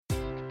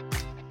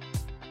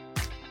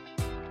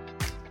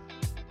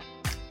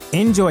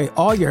Enjoy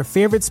all your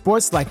favorite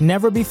sports like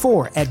never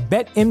before at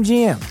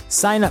BetMGM.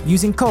 Sign up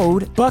using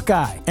code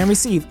Buckeye and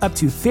receive up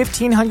to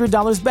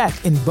 $1,500 back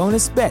in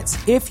bonus bets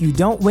if you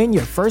don't win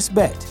your first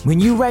bet. When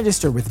you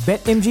register with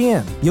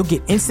BetMGM, you'll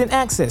get instant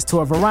access to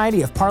a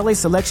variety of parlay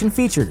selection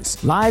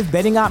features, live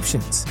betting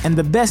options, and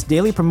the best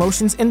daily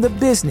promotions in the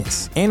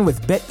business. And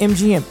with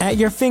BetMGM at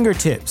your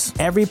fingertips,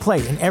 every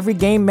play and every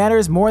game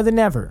matters more than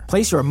ever.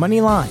 Place your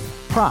money line,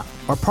 prop,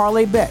 or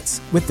parlay bets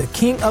with the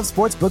king of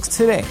sportsbooks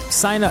today.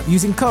 Sign up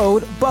using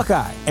code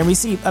Buckeye and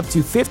receive up to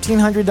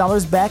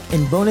 $1,500 back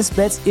in bonus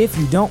bets if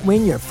you don't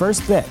win your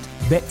first bet.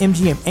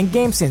 BetMGM and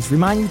GameSense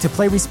remind you to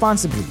play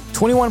responsibly.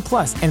 21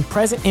 plus and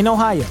present in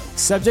Ohio,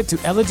 subject to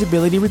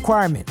eligibility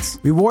requirements.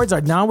 Rewards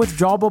are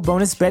non-withdrawable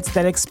bonus bets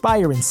that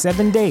expire in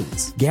 7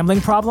 days. Gambling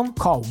problem?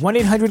 Call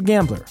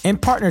 1-800-GAMBLER. In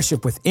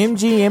partnership with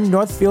MGM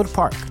Northfield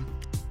Park.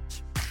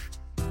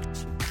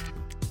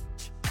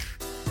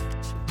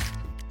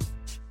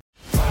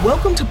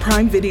 Welcome to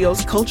Prime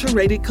Video's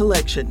Culture-Rated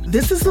Collection.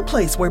 This is the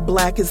place where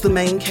Black is the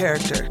main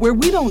character, where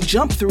we don't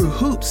jump through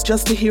hoops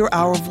just to hear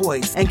our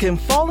voice, and can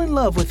fall in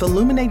love with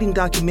illuminating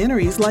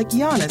documentaries like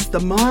Giannis, The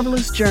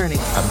Marvelous Journey.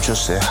 I'm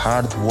just a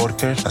hard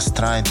worker that's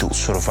trying to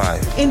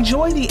survive.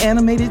 Enjoy the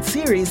animated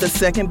series, The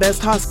Second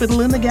Best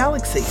Hospital in the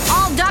Galaxy.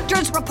 All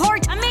doctors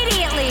report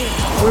immediately!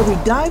 Where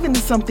we dive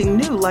into something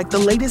new like the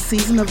latest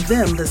season of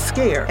Them, The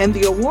Scare, and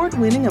the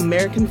award-winning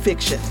American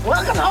Fiction.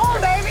 Welcome home,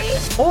 baby!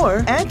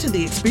 Or add to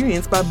the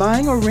experience by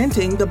buying or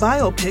renting the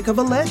biopic of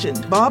a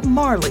legend, Bob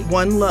Marley,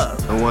 One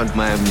Love. I want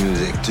my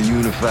music to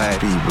unify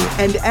people.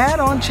 And add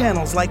on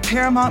channels like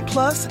Paramount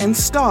Plus and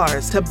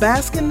Stars to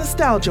bask in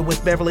nostalgia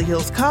with Beverly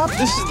Hills Cop.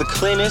 This is the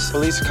cleanest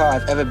police car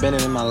I've ever been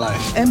in my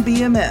life. And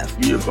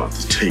BMF. You're about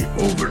to take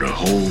over the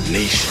whole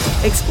nation.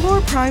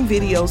 Explore Prime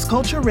Video's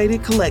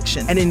Culture-Rated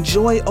Collection and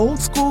enjoy old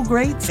school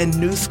greats and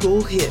new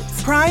school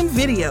hits. Prime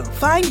Video.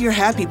 Find your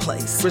happy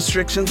place.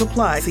 Restrictions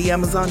apply. See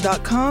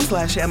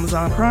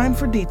Amazon.com/Amazon Prime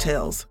for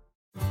details.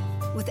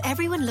 With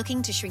everyone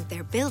looking to shrink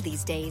their bill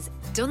these days,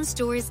 Dunnes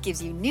Stores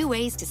gives you new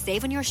ways to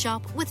save on your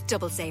shop with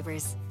Double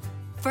Savers.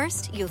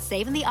 First, you'll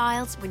save in the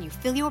aisles when you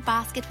fill your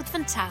basket with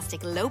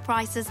fantastic low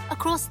prices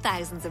across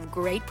thousands of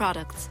great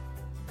products.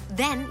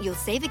 Then, you'll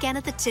save again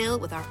at the till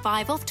with our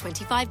 5 off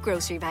 25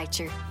 grocery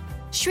voucher.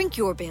 Shrink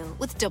your bill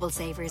with Double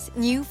Savers,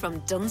 new from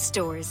Dunnes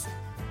Stores.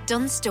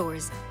 Dunnes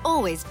Stores,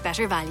 always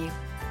better value.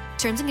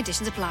 Terms and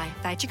conditions apply.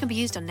 Voucher can be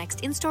used on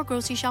next in-store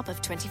grocery shop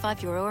of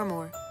 €25 or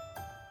more.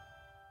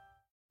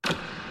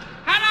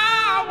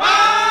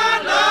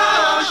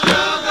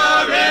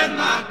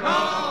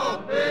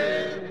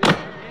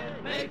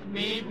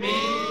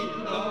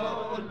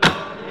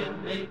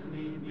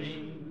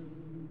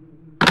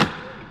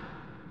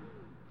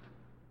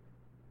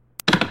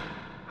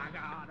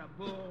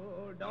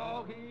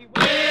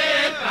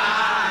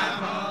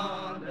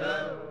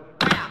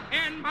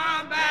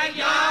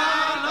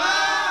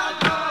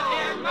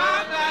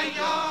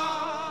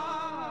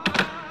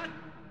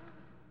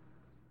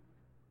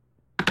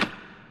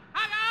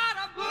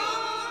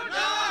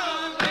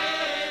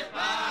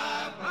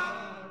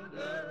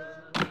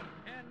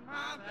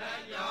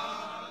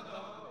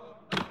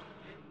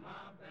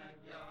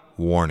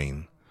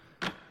 Warning.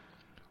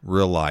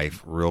 Real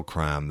Life, Real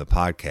Crime, the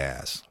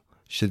podcast,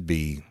 should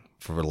be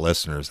for the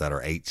listeners that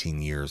are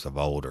 18 years of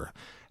older,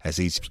 as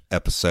each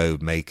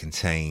episode may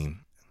contain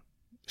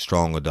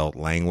strong adult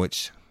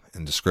language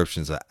and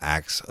descriptions of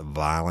acts of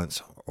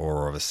violence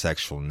or of a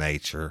sexual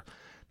nature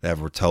that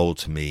were told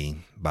to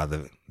me by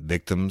the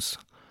victims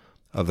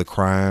of the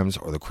crimes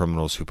or the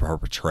criminals who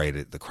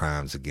perpetrated the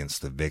crimes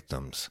against the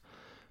victims.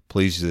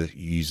 Please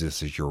use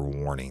this as your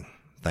warning.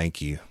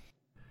 Thank you.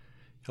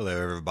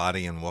 Hello,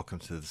 everybody, and welcome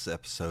to this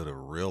episode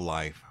of Real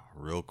Life,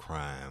 Real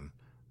Crime,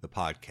 the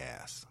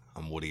podcast.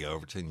 I'm Woody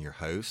Overton, your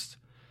host,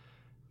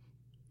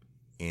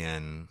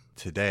 and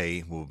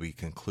today we'll be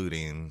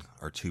concluding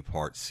our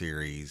two-part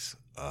series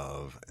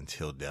of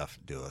Until Death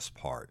Do Us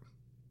Part.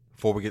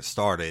 Before we get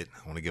started,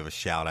 I want to give a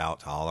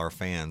shout-out to all our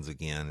fans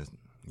again.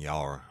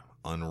 Y'all are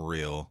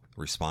unreal.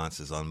 The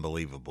response is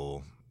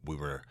unbelievable. We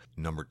were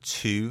number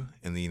 2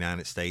 in the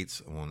United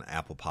States on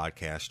Apple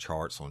Podcast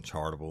charts on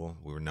Chartable.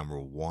 We were number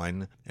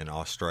 1 in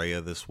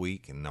Australia this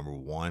week and number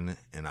 1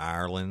 in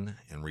Ireland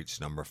and reached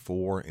number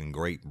 4 in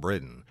Great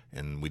Britain.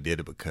 And we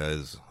did it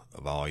because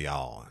of all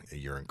y'all.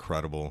 You're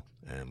incredible,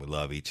 and we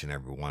love each and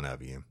every one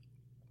of you.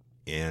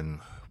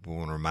 And we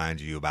want to remind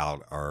you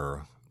about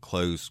our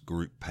closed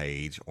group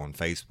page on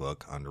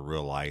Facebook under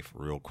Real Life,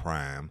 Real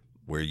Crime,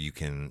 where you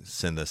can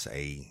send us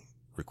a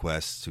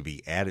request to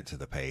be added to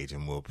the page,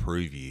 and we'll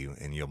approve you,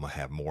 and you'll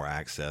have more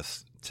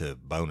access to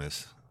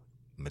bonus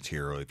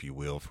material, if you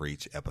will, for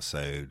each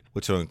episode,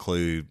 which will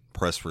include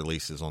press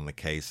releases on the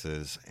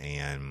cases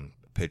and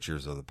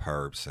pictures of the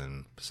perps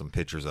and some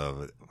pictures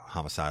of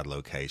homicide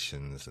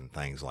locations and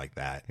things like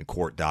that, and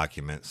court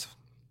documents.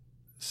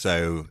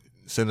 So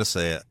send us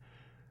a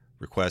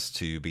request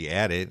to be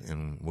added,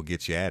 and we'll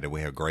get you added.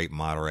 We have great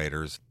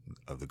moderators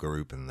of the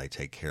group, and they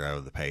take care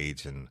of the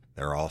page, and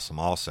they're awesome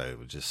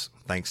also. Just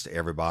thanks to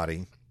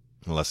everybody.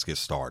 Let's get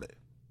started.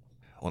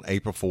 On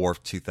April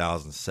 4th,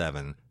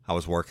 2007, I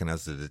was working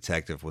as a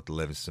detective with the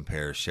Livingston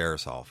Parish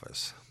Sheriff's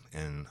Office.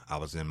 And I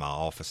was in my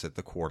office at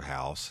the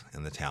courthouse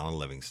in the town of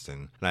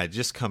Livingston. And I had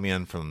just come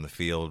in from the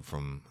field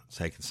from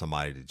taking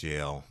somebody to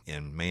jail.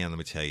 And man, let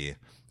me tell you,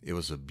 it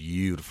was a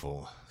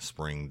beautiful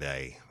spring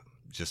day.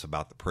 Just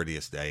about the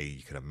prettiest day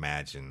you could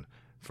imagine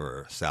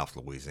for South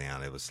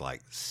Louisiana. It was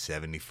like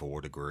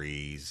 74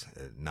 degrees,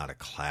 not a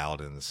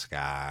cloud in the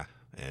sky,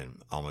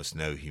 and almost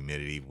no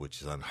humidity,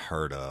 which is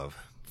unheard of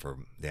for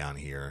down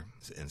here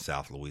in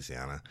South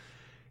Louisiana.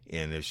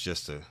 And it's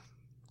just a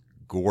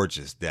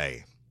gorgeous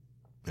day.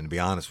 And to be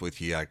honest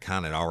with you, I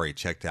kind of already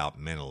checked out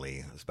mentally.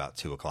 It was about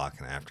 2 o'clock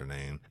in the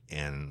afternoon,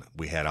 and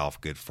we had off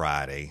Good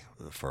Friday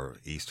for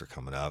Easter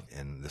coming up,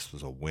 and this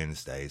was a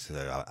Wednesday,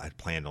 so I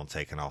planned on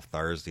taking off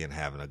Thursday and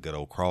having a good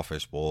old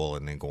crawfish boil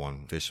and then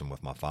going fishing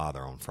with my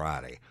father on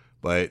Friday.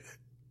 But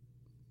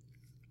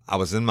I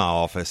was in my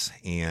office,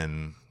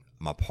 and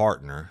my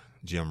partner,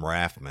 Jim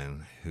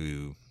Raffman,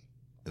 who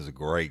is a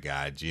great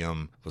guy.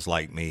 Jim was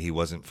like me. He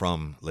wasn't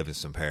from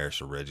Livingston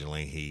Parish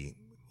originally. He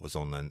was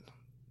on the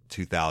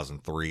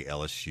 2003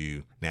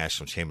 LSU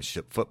National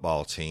Championship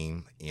football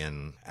team,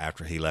 and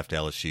after he left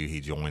LSU,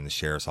 he joined the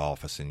sheriff's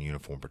office in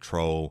uniform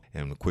patrol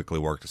and quickly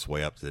worked his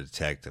way up to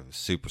detective.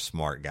 Super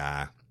smart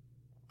guy.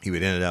 He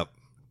would end up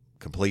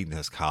completing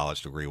his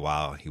college degree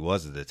while he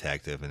was a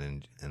detective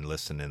and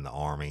enlisting in the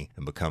Army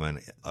and becoming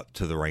up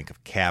to the rank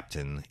of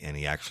captain, and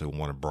he actually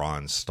won a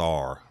Bronze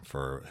Star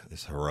for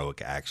his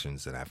heroic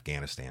actions in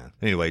Afghanistan.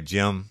 Anyway,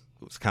 Jim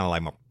was kind of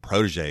like my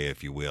protege,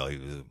 if you will. He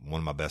was one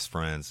of my best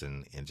friends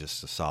and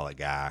just a solid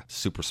guy,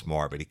 super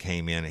smart. But he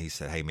came in and he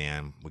said, "Hey,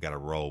 man, we got to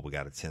roll. We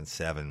got a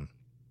 10-7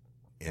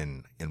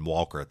 in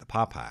Walker at the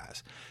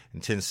Popeyes."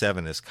 And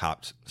 10-7 is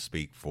cop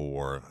speak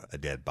for a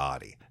dead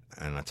body.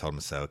 And I told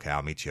him, "So, okay,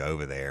 I'll meet you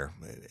over there."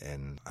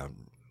 And I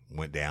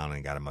went down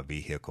and got in my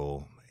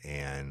vehicle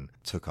and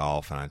took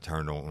off, and I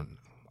turned on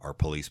our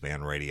police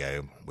band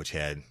radio, which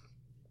had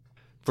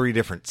 3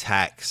 different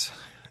TACs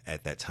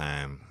at that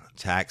time.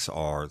 TACs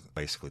are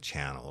basically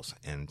channels,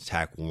 and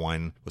TAC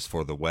 1 was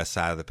for the west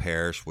side of the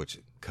parish, which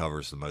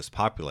covers the most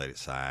populated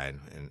side,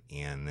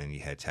 and then you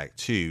had TAC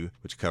 2,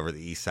 which covered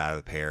the east side of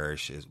the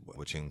parish,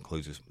 which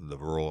includes the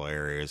rural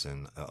areas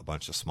and a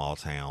bunch of small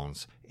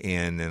towns,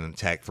 and then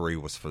TAC 3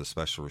 was for the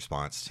special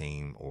response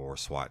team or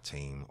SWAT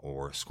team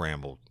or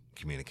scrambled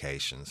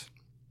communications.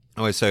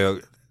 Anyway, so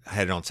I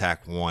had it on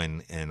TAC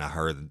 1, and I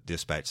heard the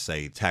dispatch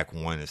say TAC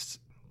 1 is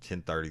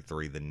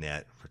 1033 the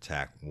net for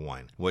TAC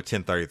 1. What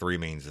 1033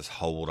 means is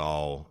hold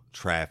all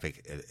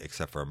traffic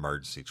except for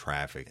emergency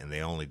traffic, and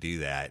they only do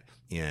that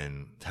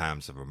in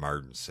times of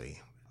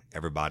emergency.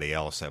 Everybody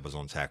else that was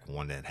on TAC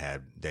 1 that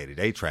had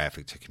day-to-day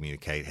traffic to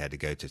communicate had to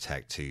go to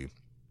TAC 2.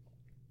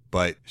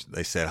 But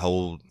they said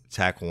hold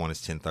TAC 1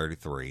 is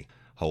 1033,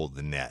 hold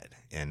the net.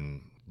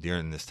 And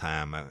during this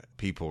time,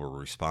 people were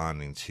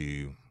responding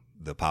to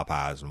the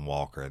Popeyes and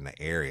Walker in the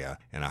area,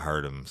 and I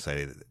heard them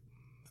say that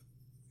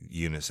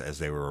units as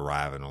they were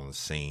arriving on the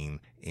scene,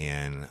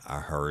 and I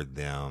heard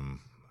them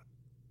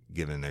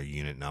giving their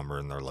unit number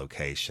and their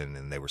location,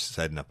 and they were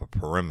setting up a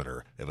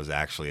perimeter. It was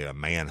actually a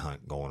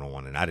manhunt going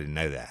on, and I didn't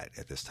know that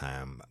at this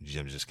time.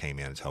 Jim just came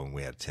in and told me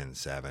we had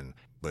 10-7,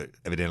 but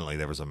evidently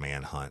there was a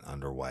manhunt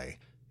underway.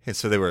 And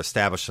so they were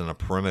establishing a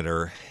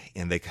perimeter,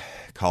 and they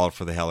called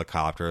for the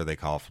helicopter. They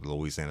called for the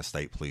Louisiana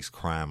State Police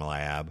Crime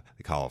Lab.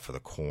 They called for the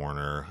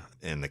coroner,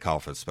 and they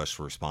called for the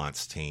special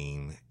response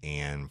team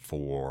and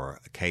for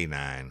a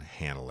K-9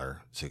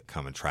 handler to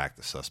come and track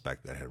the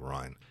suspect that had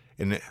run.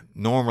 And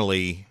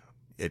normally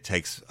it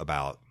takes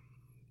about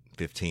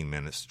 15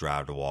 minutes to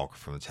drive to Walker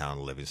from the town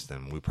of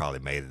Livingston. We probably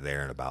made it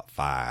there in about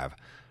 5,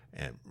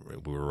 and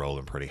we were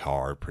rolling pretty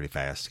hard, pretty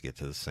fast to get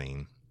to the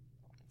scene.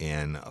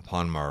 And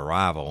upon my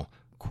arrival,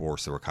 of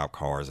course, there were cop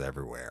cars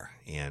everywhere,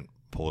 and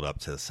pulled up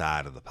to the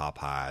side of the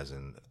Popeyes,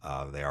 and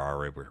they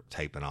already were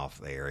taping off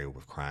the area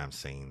with crime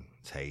scene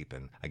tape.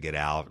 And I get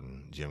out,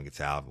 and Jim gets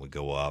out, and we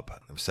go up.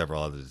 There were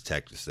several other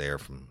detectives there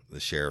from the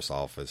sheriff's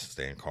office,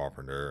 Stan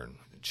Carpenter and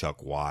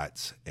Chuck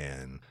Watts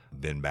and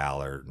Ben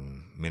Ballard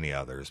and many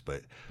others.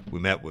 But we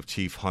met with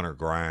Chief Hunter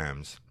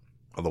Grimes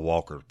of the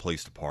Walker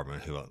Police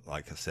Department, who,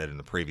 like I said in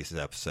the previous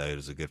episode,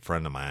 is a good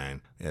friend of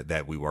mine,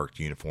 that we worked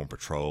uniform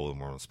patrol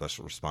and were on a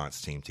special response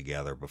team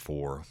together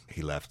before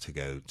he left to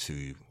go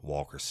to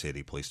Walker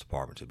City Police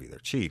Department to be their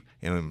chief.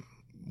 And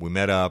we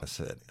met up. I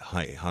said,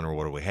 "Hey, Hunter,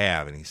 what do we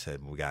have?" And he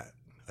said, "We got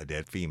a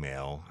dead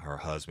female. Her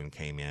husband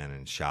came in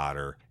and shot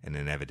her and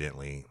then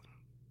evidently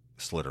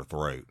slit her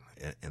throat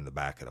in the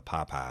back of the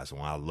Popeyes."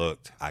 And when I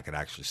looked, I could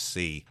actually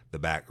see the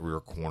back rear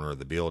corner of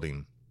the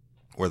building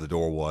where the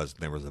door was,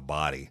 and there was a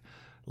body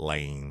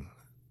laying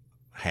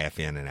half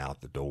in and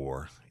out the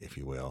door, if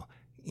you will.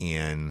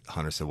 And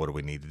Hunter said, "What do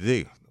we need to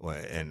do?"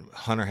 And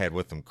Hunter had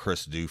with him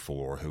Chris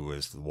Dufour, who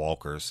was the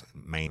Walker's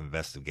main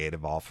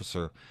investigative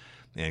officer.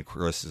 And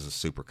Chris is a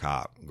super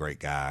cop, great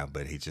guy,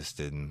 but he just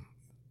didn't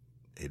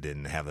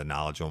have the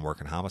knowledge on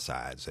working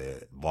homicides.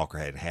 Walker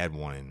hadn't had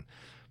one in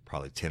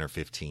probably 10 or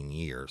 15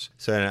 years.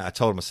 So I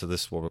told him, I said,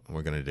 "This is what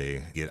we're going to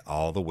do. Get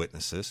all the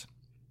witnesses,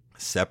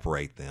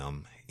 separate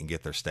them and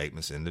get their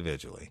statements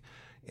individually.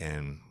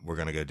 And we're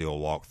going to go do a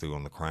walkthrough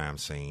on the crime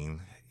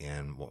scene,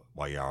 and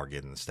while y'all are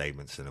getting the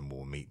statements, and then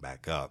we'll meet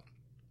back up.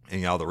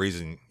 And y'all, the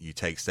reason you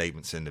take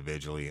statements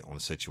individually on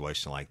a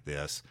situation like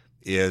this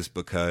is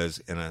because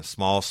in a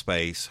small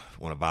space,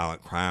 when a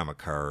violent crime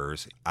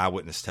occurs,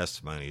 eyewitness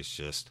testimony is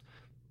just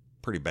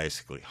pretty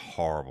basically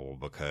horrible,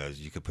 because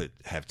you could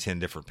have 10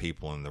 different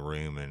people in the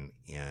room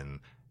and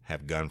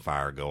have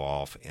gunfire go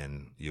off,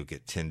 and you'll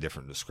get 10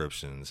 different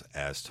descriptions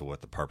as to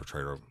what the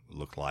perpetrator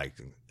looked like,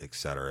 et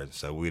cetera. And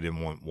so we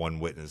didn't want one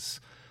witness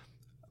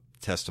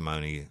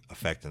testimony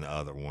affecting the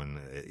other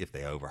one if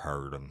they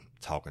overheard them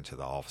talking to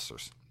the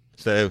officers.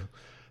 So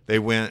they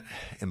went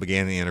and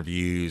began the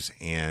interviews,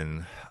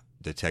 and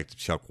Detective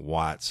Chuck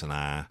Watts and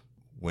I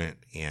went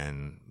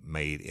and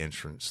made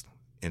entrance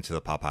into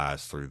the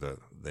Popeyes through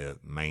the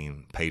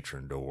main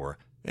patron door.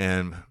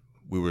 And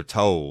we were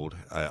told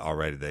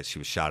already that she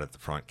was shot at the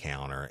front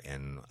counter,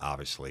 and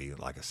obviously,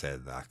 like I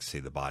said, I could see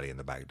the body in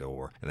the back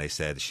door. And they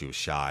said that she was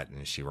shot,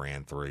 and she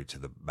ran through to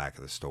the back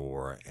of the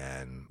store,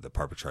 and the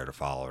perpetrator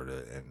followed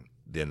her. And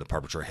then the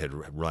perpetrator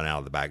had run out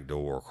of the back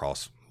door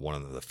across one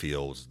of the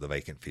fields, the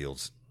vacant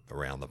fields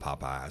around the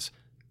Popeyes.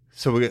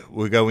 So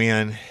we go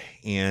in,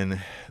 and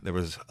there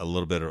was a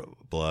little bit of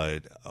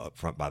blood up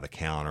front by the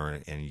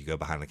counter, and you go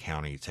behind the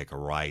counter, you take a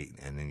right,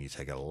 and then you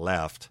take a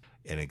left,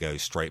 and it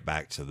goes straight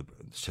back to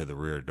the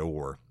rear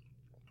door.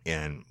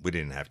 And we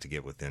didn't have to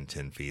get within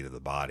 10 feet of the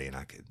body, and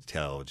I could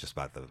tell just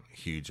by the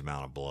huge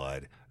amount of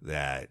blood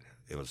that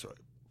it was a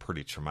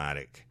pretty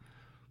traumatic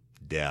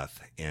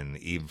death. And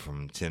even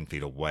from 10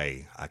 feet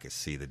away, I could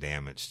see the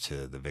damage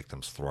to the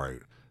victim's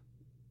throat.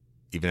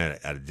 Even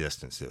at a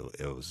distance,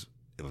 it was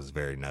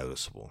very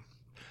noticeable.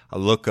 I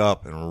look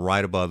up, and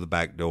right above the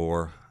back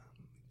door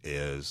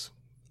is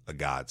a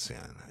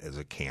godsend, is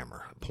a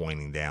camera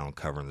pointing down,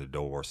 covering the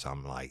door. So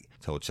I'm like,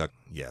 told Chuck,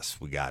 yes,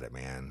 we got it,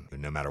 man.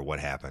 No matter what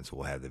happens,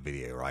 we'll have the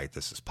video, right?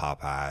 This is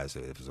Popeyes.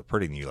 It was a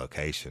pretty new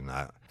location.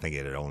 I think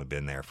it had only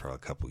been there for a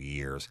couple of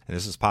years. And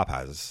this is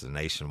Popeyes. This is a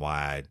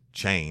nationwide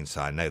chain,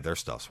 so I know their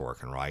stuff's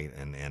working, right?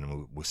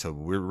 So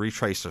we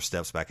retraced our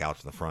steps back out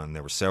to the front, and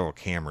there were several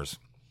cameras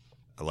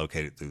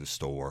located through the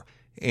store.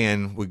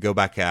 And we go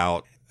back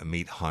out and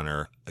meet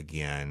Hunter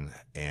again,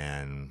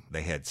 and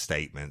they had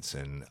statements,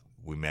 and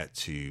we met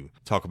to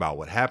talk about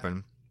what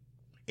happened.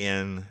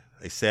 And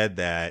they said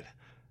that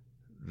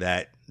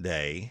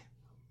day,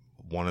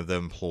 one of the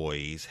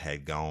employees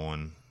had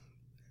gone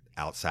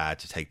outside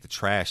to take the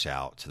trash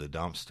out to the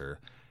dumpster,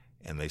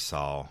 and they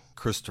saw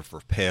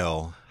Christopher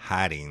Pell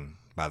hiding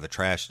by the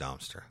trash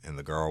dumpster. And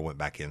the girl went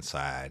back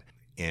inside,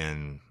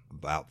 and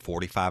about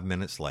 45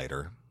 minutes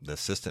later, the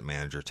assistant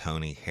manager,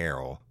 Tony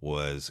Harrell,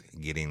 was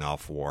getting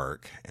off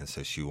work, and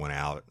so she went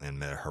out and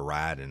met her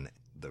ride in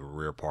the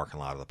rear parking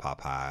lot of the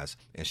Popeyes,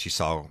 and she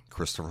saw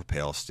Christopher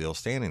Pell still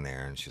standing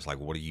there, and she's like,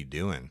 "What are you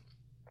doing?"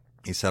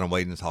 He said, "I'm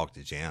waiting to talk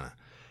to Jana."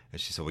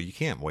 And she said, "Well, you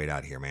can't wait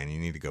out here, man. You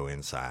need to go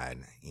inside."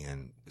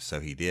 And so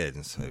he did,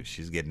 and so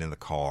she's getting in the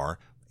car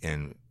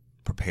and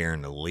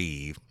preparing to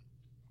leave,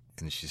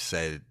 and she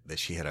said that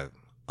she had a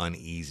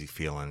uneasy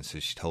feeling, so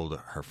she told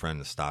her friend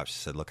to stop. She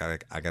said, "Look, I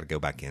got to go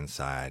back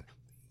inside."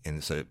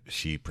 And so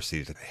she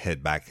proceeded to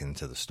head back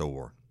into the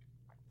store.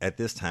 At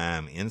this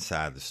time,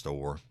 inside the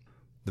store,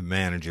 the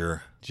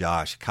manager,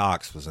 Josh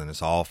Cox, was in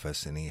his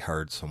office, and he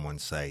heard someone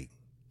say,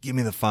 "Give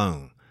me the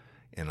phone,"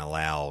 in a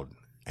loud,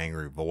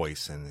 angry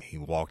voice. And he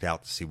walked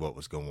out to see what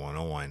was going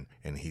on,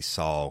 and he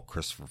saw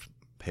Christopher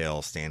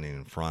Pell standing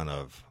in front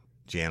of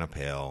Jana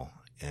Pell,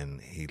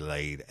 and he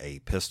laid a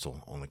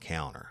pistol on the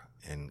counter.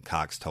 And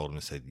Cox told him,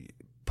 he said,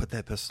 "Put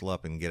that pistol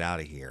up and get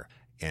out of here."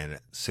 And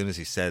as soon as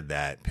he said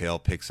that, Pell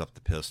picks up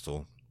the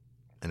pistol,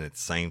 and at the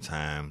same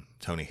time,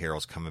 Tony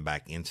Harrell's coming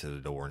back into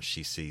the door, and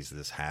she sees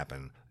this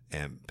happen.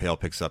 And Pell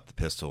picks up the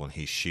pistol, and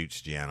he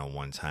shoots Jana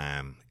one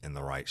time in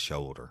the right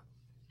shoulder.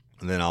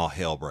 And then all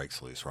hell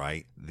breaks loose,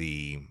 right?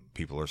 The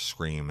people are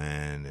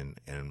screaming,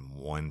 and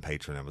one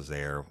patron that was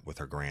there with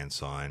her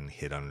grandson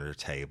hid under the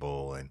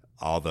table, and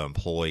all the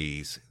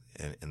employees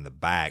in the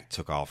back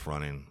took off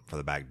running for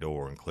the back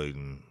door,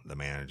 including the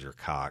manager,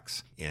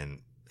 Cox,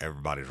 and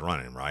everybody's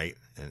running, right?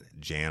 And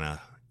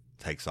Jana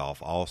takes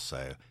off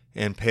also.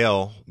 And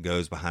Pell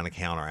goes behind the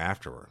counter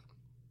after her.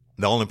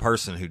 The only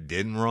person who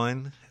didn't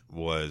run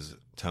was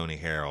Tony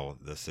Harrell,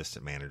 the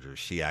assistant manager.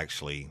 She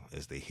actually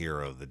is the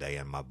hero of the day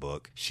in my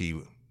book.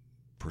 She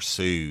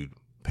pursued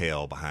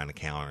Pell behind the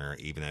counter,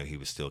 even though he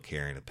was still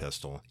carrying a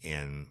pistol.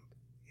 And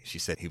she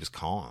said he was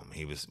calm.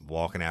 He was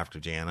walking after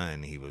Jana,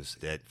 and he was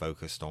dead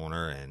focused on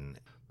her. And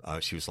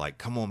she was like,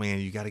 "Come on, man,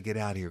 you got to get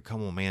out of here.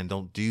 Come on, man,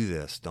 don't do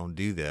this. Don't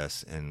do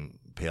this." And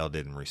Pell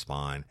didn't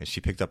respond. And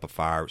she picked up a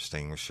fire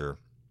extinguisher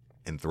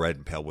and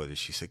threatened Pell with it.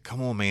 She said,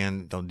 "Come on,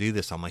 man, don't do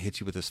this. I'm going to hit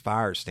you with this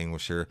fire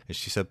extinguisher." And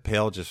she said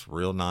Pell just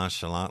real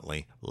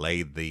nonchalantly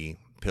laid the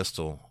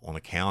pistol on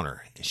the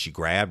counter, and she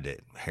grabbed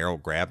it.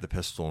 Harold grabbed the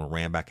pistol and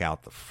ran back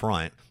out the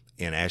front.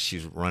 And as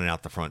she's running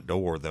out the front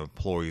door, the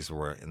employees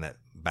were in that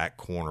back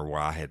corner where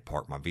I had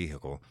parked my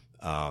vehicle.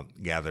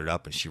 gathered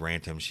up, and she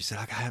ran to him. She said,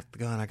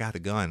 I got the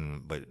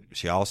gun. But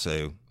she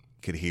also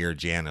could hear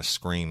Jana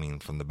screaming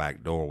from the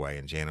back doorway,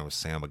 and Jana was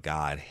saying, oh,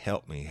 God,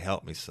 help me,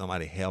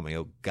 somebody help me,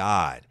 oh,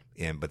 God.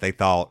 But they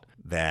thought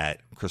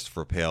that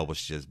Christopher Appel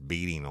was just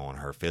beating on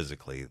her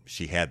physically.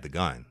 She had the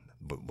gun.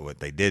 But what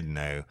they didn't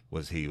know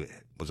was he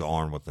was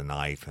armed with a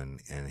knife,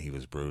 and he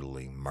was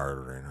brutally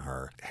murdering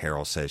her.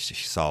 Harold says she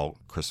saw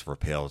Christopher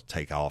Appel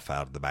take off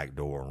out of the back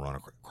door and run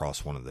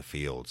across one of the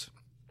fields.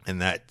 In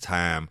that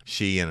time,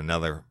 she and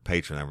another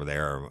patron over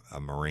there, a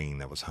Marine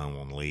that was home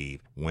on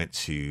leave, went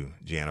to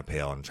Jan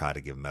Appel and tried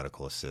to give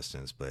medical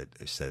assistance, but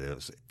they said it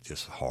was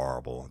just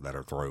horrible, that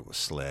her throat was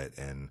slit,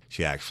 and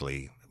she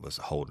actually was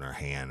holding her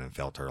hand and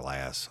felt her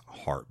last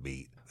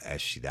heartbeat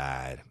as she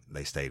died.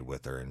 They stayed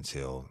with her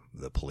until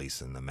the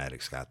police and the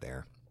medics got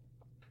there.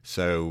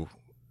 So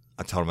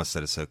I told him, I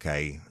said, it's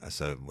okay. I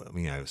said,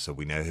 so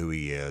we know who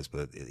he is,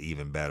 but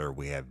even better,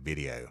 we have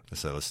video.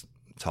 So let's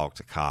talk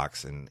to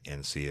Cox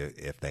and see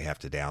if they have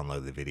to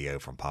download the video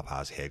from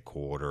Popeye's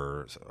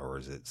headquarters, or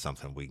is it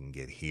something we can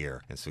get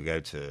here. And so we go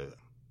to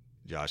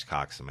Josh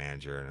Cox, the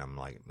manager, and I'm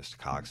like, Mr.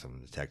 Cox,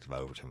 I'm Detective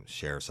Overton,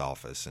 Sheriff's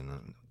Office,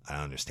 and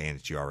I understand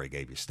that you already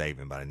gave your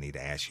statement, but I need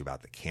to ask you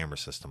about the camera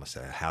system. I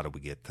said, how do we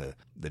get the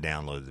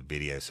download of the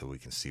video so we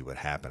can see what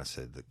happened? I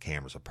said, the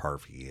cameras are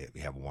perfect.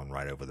 We have one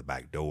right over the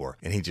back door.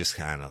 And he just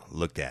kind of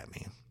looked at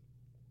me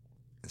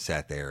and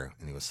sat there,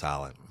 and he was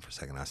silent for a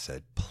second. I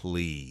said,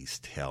 please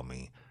tell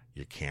me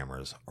your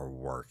cameras are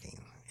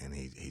working. And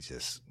he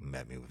just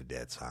met me with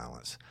dead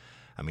silence.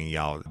 I mean,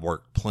 y'all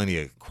worked plenty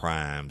of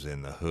crimes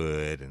in the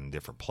hood and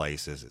different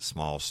places at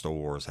small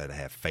stores, had to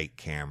have fake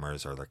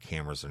cameras, or their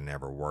cameras are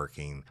never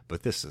working.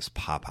 But this is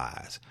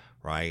Popeyes,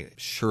 right?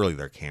 Surely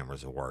their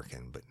cameras are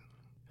working. But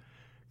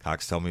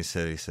Cox told me,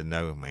 he said,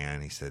 no,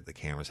 man. He said the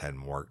cameras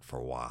hadn't worked for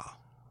a while.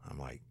 I'm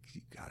like,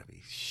 you got to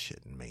be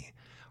shitting me.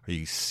 Are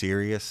you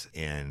serious?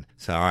 And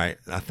so, all right,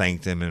 I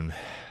thanked him, and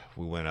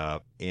we went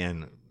up,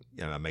 and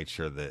I made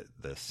sure that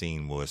the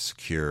scene was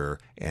secure,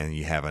 and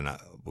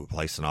we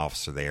placed an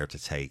officer there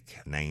to take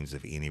names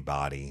of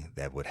anybody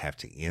that would have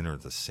to enter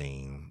the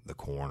scene, the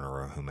coroner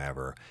or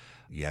whomever.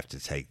 You have to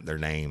take their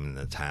name and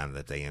the time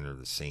that they enter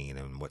the scene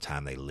and what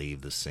time they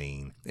leave the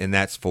scene. And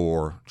that's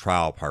for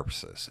trial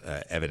purposes,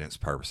 evidence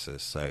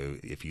purposes. So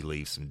if you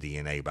leave some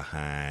DNA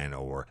behind,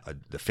 or a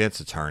defense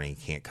attorney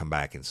can't come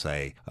back and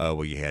say, oh,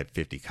 well, you had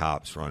 50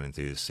 cops running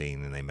through the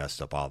scene and they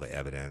messed up all the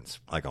evidence,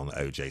 like on the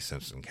O.J.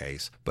 Simpson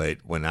case. But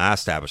when I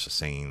establish a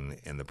scene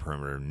in the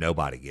perimeter,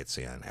 nobody gets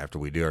in. After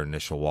we do our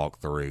initial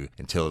walkthrough,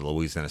 until the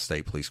Louisiana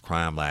State Police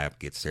Crime Lab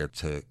gets there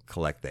to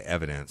collect the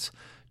evidence,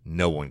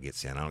 no one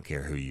gets in. I don't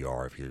care who you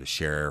are. If you're the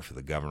sheriff or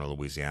the governor of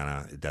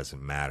Louisiana, it doesn't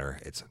matter.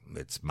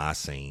 It's my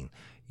scene.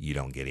 You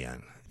don't get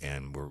in.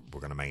 And we're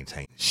going to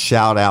maintain.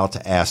 Shout out to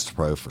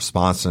Astepro for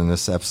sponsoring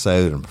this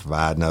episode and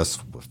providing us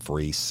with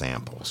free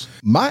samples.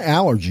 My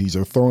allergies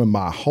are throwing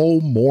my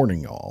whole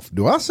morning off.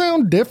 Do I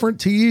sound different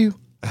to you?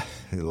 A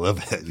little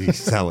bit. You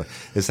sound like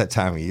it's that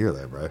time of year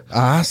there, bro.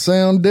 I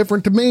sound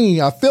different to me.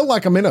 I feel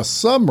like I'm in a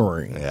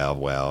submarine. Yeah,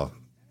 well,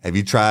 have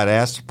you tried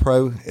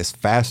Astepro? It's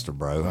faster,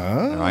 bro.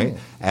 Oh. Right?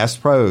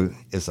 Astepro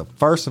is the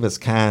first of its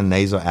kind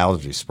nasal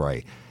allergy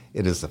spray.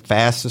 It is the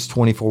fastest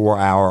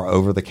 24-hour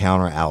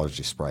over-the-counter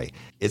allergy spray.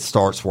 It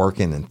starts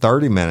working in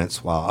 30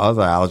 minutes, while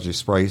other allergy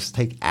sprays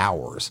take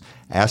hours.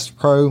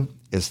 Astepro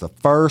is the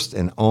first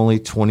and only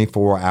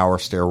 24-hour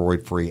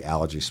steroid-free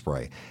allergy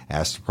spray.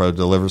 Astepro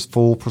delivers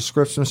full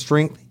prescription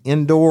strength,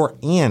 indoor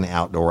and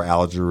outdoor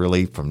allergy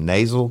relief from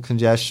nasal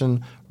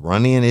congestion,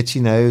 runny and itchy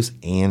nose,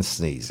 and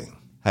sneezing.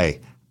 Hey,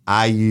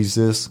 I use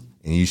this,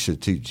 and you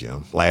should too,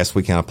 Jim. Last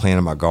weekend I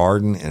planted my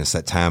garden, and it's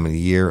that time of the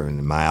year,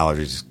 and my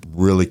allergies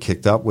really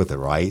kicked up with it,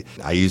 right?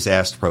 I use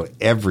Astepro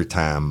every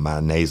time my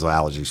nasal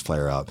allergies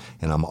flare up,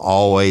 and I'm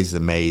always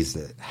amazed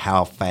at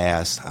how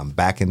fast I'm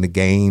back in the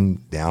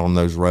game, down on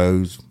those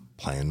roads,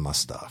 playing my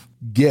stuff.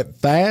 Get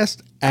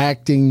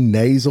fast-acting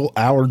nasal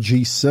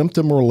allergy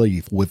symptom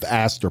relief with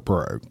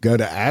Astepro. Go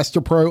to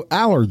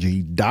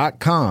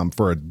AsteproAllergy.com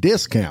for a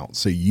discount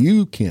so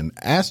you can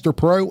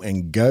Astepro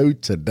and go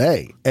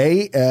today.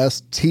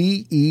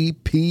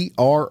 ASTEPRO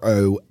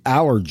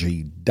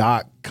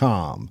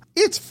allergy.com.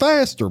 It's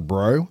faster,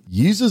 bro.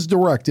 Use as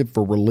directed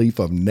for relief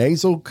of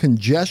nasal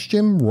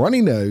congestion, runny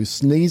nose,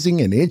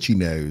 sneezing, and itchy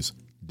nose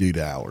due to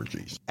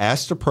allergies.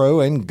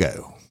 Astepro and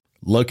go.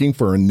 Looking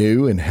for a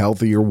new and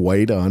healthier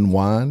way to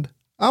unwind?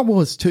 I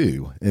was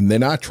too, and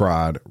then I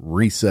tried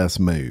Recess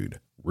Mood.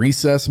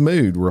 Recess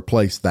Mood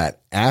replaced that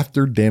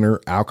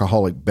after-dinner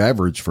alcoholic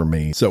beverage for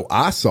me, so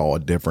I saw a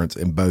difference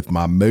in both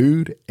my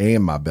mood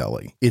and my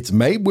belly. It's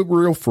made with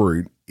real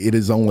fruit. It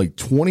is only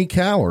 20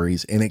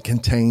 calories, and it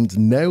contains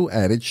no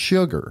added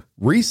sugar.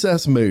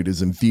 Recess Mood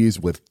is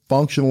infused with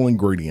functional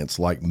ingredients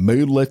like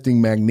mood-lifting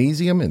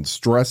magnesium and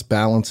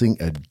stress-balancing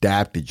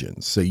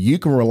adaptogens, so you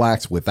can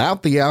relax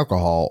without the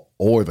alcohol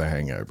or the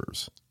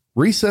hangovers.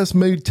 Recess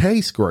Mood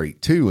tastes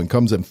great, too, and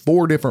comes in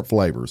 4 different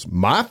flavors.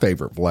 My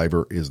favorite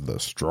flavor is the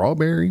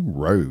strawberry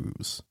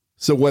rose.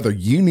 So whether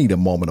you need a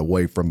moment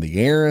away from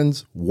the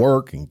errands,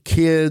 work, and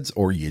kids,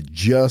 or you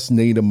just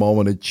need a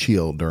moment of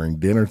chill during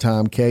dinner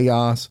time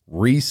chaos,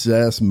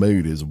 Recess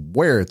Mood is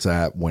where it's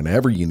at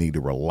whenever you need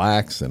to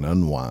relax and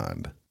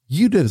unwind.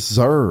 You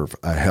deserve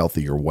a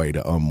healthier way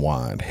to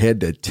unwind. Head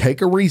to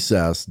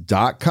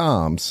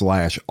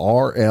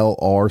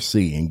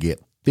takearecess.com/RLRC and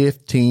get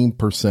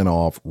 15%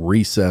 off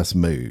Recess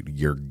Mood,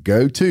 your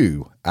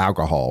go-to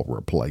alcohol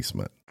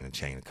replacement. And a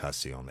chain of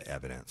custody on the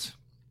evidence.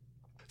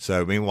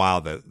 So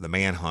meanwhile, the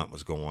manhunt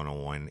was going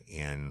on,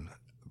 and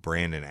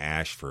Brandon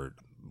Ashford,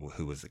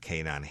 who was the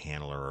canine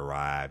handler,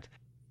 arrived,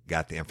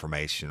 got the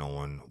information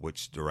on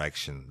which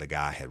direction the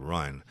guy had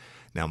run.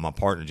 Now, my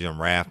partner, Jim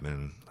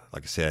Rathman,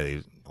 like I said, he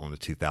was on the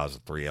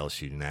 2003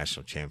 LSU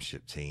National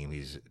Championship team.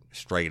 He's a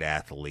straight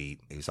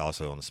athlete. He's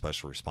also on the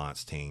special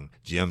response team.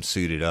 Jim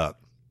suited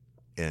up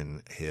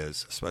in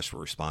his special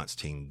response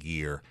team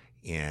gear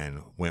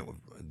and went with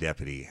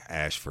Deputy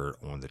Ashford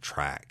on the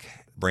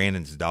track.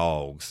 Brandon's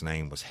dog's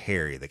name was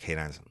Harry. The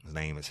canine's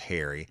name is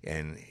Harry,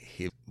 and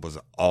he was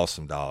an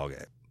awesome dog.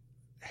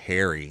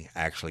 Harry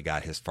actually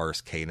got his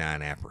first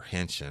canine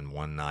apprehension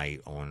one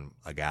night on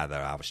a guy that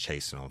I was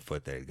chasing on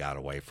foot that had got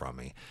away from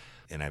me,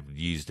 and I've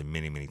used him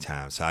many, many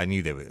times. So I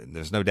knew that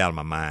there's no doubt in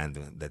my mind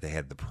that they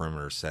had the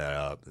perimeter set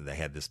up. They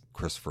had this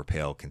Christopher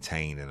Pell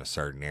contained in a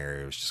certain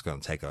area. It was just going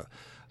to take a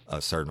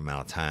certain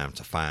amount of time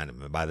to find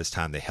him. And by this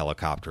time, the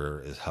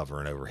helicopter is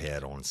hovering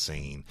overhead on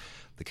scene.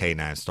 The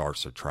K-9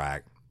 starts their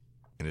track.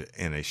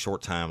 And a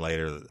short time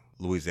later,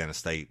 Louisiana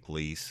State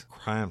Police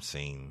crime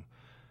scene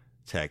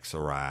techs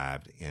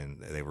arrived,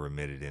 and they were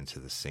admitted into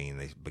the scene.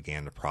 They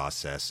began to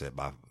process it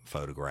by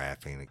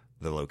photographing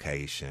the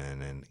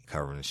location and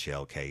covering the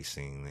shell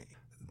casing.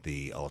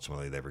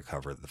 Ultimately, they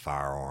recovered the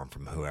firearm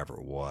from whoever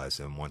it was.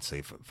 And once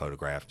they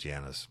photographed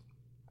Jana's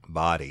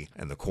body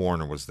and the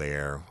coroner was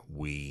there,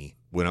 we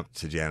went up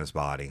to Jana's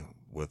body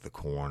with the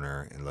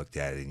coroner and looked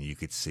at it, and you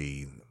could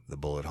see the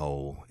bullet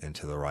hole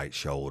into the right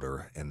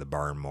shoulder and the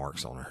burn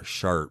marks on her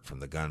shirt from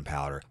the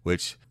gunpowder,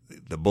 which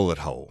the bullet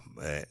hole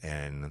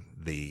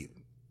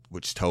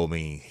which told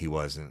me he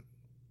wasn't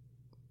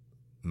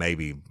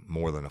maybe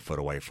more than a foot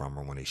away from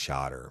her when he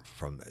shot her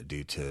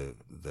due to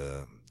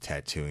the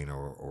tattooing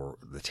or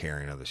the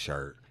tearing of the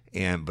shirt.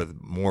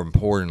 But more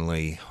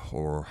importantly,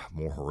 or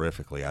more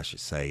horrifically, I should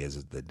say,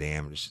 is the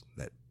damage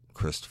that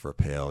Christopher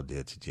Pell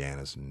did to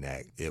Jana's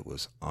neck. It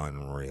was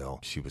unreal.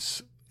 She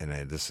was, and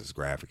this is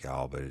graphic,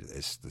 y'all, but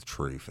it's the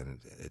truth and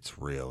it's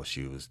real.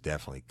 She was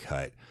definitely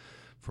cut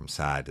from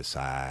side to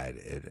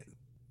side.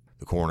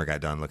 The coroner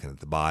got done looking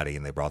at the body,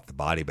 and they brought the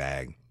body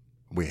bag.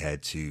 We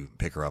had to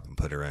pick her up and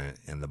put her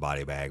in the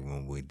body bag.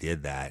 When we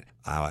did that,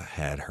 I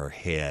had her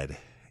head,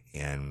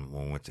 and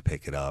when we went to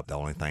pick it up, the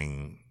only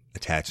thing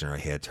attaching her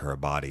head to her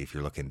body, if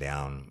you're looking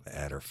down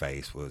at her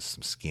face, was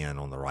some skin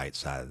on the right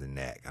side of the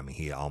neck. I mean,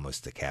 he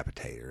almost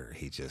decapitated her.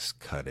 He just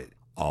cut it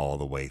all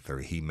the way through.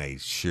 He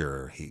made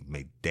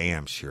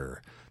damn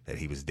sure that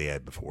he was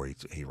dead before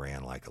he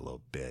ran like a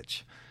little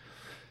bitch.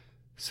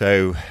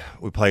 So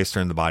we placed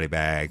her in the body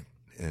bag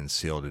and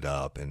sealed it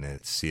up, and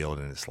it's sealed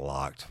and it's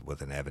locked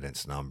with an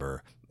evidence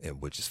number,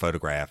 which is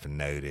photographed and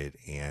noted,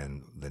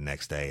 and the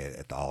next day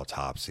at the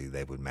autopsy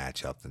they would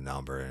match up the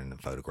number and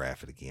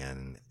photograph it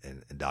again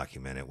and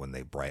document it when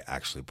they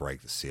actually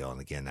break the seal. And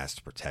again, that's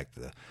to protect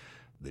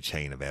the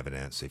chain of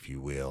evidence, if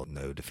you will.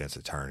 No defense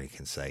attorney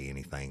can say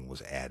anything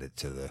was added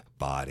to the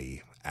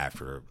body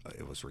after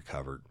it was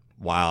recovered.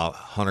 While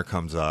Hunter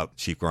comes up,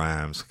 Chief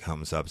Grimes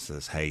comes up and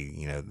says, hey,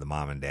 the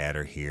mom and dad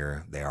are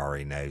here. They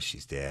already know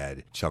she's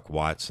dead. Chuck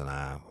Watts and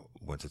I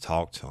went to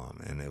talk to him,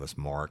 and it was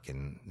Mark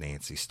and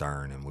Nancy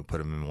Stern, and we put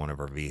them in one of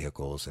our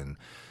vehicles and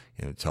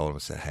told them,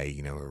 said, hey,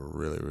 we're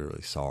really,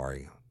 really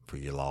sorry for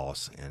your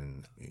loss,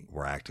 and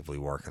we're actively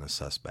working a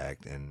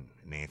suspect. And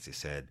Nancy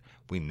said,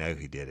 we know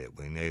he did it.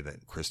 We know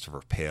that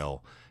Christopher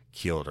Pell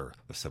killed her.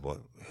 I said,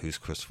 well, who's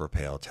Christopher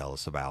Pell? Tell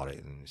us about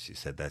it. And she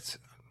said that's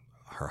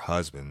her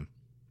husband.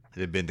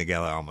 They had been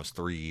together almost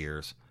 3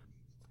 years,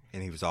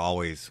 and he was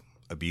always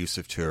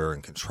abusive to her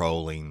and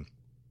controlling.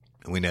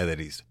 And we know that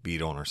he's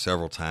beat on her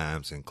several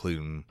times,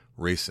 including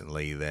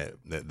recently that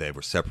they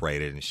were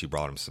separated, and she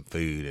brought him some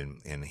food,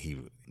 and he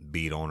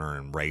beat on her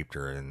and raped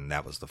her, and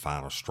that was the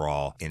final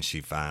straw. And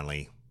she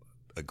finally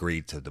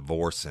agreed to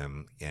divorce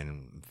him.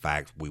 In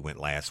fact, we went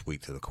last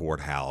week to the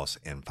courthouse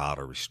and filed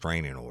a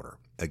restraining order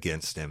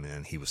against him,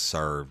 and he was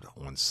served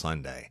on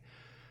Sunday.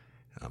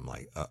 I'm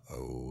like,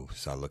 uh-oh.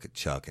 So I look at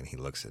Chuck, and he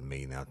looks at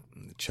me. Now,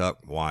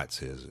 Chuck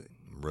Watts is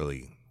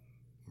really,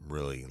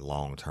 really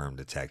long-term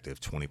detective,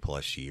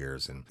 20-plus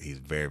years, and he's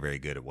very, very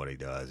good at what he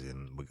does.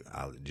 And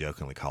I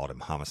jokingly called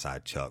him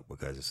Homicide Chuck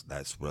because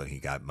that's what he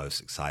got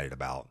most excited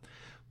about,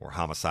 were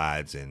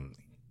homicides and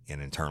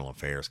internal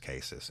affairs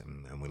cases.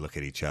 And we look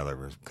at each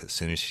other. As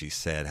soon as she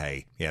said,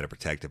 hey, he had a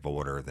protective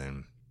order,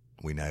 then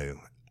we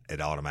know it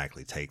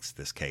automatically takes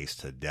this case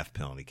to a death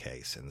penalty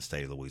case in the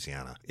state of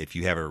Louisiana. If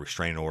you have a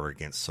restraining order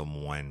against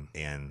someone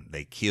and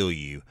they kill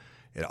you,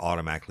 it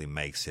automatically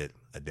makes it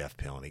a death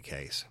penalty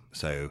case.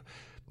 So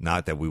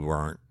not that we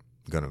weren't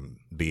going to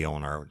be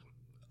on our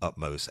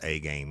utmost A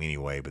game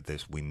anyway, but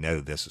we know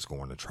this is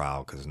going to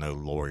trial because no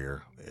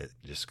lawyer is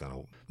just going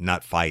to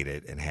not fight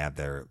it and have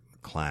their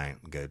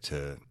client go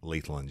to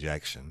lethal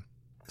injection.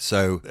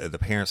 So the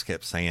parents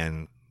kept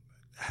saying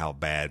how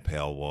bad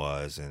Pell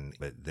was,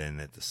 but then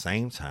at the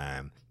same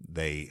time,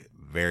 they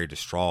very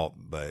distraught,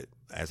 but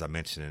as I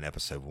mentioned in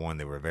episode 1,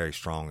 they were very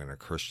strong in their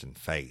Christian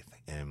faith.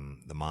 And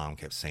the mom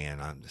kept saying,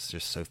 I'm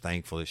just so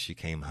thankful that she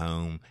came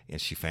home and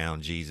she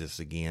found Jesus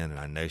again. And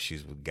I know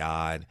she's with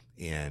God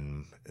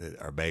and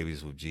our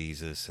baby's with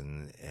Jesus.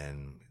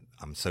 And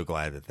I'm so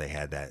glad that they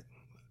had that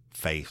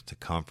faith to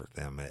comfort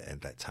them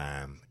at that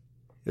time.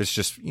 It's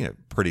just,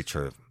 pretty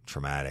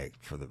traumatic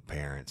for the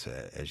parents,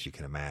 as you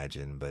can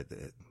imagine. But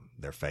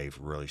their faith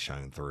really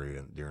shone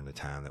through during the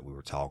time that we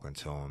were talking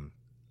to them.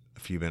 A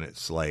few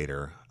minutes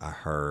later, I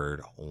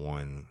heard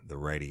on the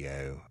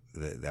radio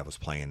that was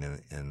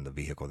playing in the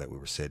vehicle that we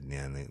were sitting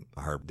in.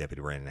 I heard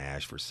Deputy Brandon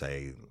Ashford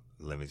say,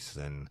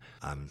 Livingston,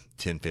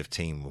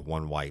 10:15 with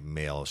one white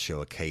male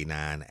show a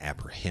K-9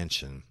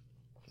 apprehension,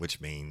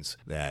 which means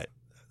that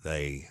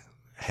they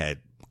had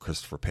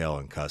Christopher Pell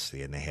in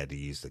custody and they had to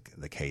use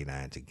the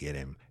K-9 to get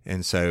him.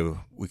 And so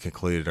we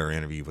concluded our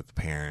interview with the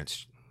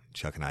parents.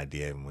 Chuck and I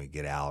did, and we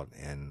get out,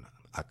 and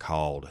I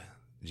called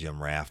Jim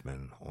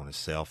Raffman on his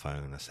cell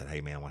phone. I said,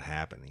 hey, man, what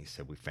happened? He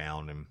said, we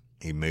found him.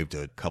 He moved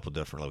to a couple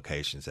different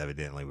locations,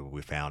 evidently, but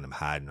we found him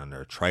hiding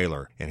under a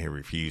trailer, and he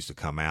refused to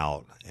come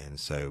out. And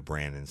so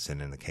Brandon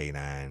sent in the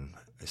K-9,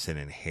 sent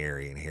in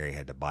Harry, and Harry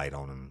had to bite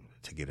on him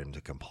to get him to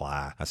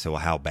comply. I said,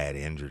 well, how bad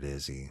injured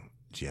is he,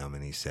 Jim?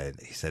 And he said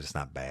it's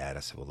not bad.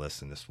 I said, well,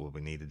 listen, this is what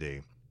we need to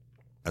do.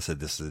 I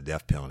said, this is a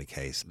death penalty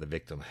case. The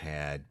victim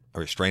had a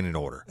restraining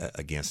order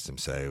against him,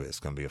 so it's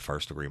going to be a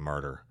first-degree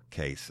murder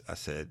case. I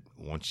said,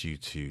 I want you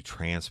to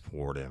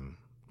transport him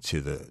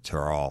to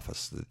our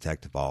office, the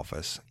detective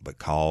office, but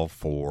call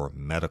for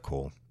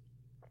medical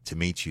to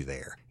meet you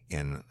there.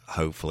 And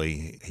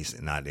hopefully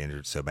he's not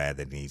injured so bad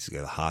that he needs to go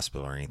to the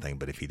hospital or anything,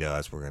 but if he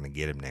does, we're going to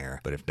get him there.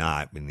 But if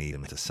not, we need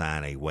him to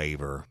sign a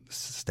waiver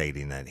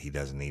stating that he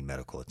doesn't need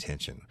medical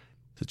attention.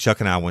 So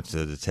Chuck and I went to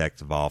the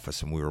detective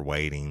office, and we were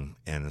waiting,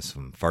 and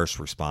some first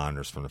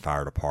responders from the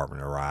fire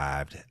department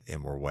arrived,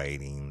 and we're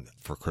waiting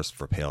for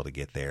Christopher Pell to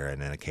get there,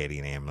 and then a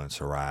Acadian ambulance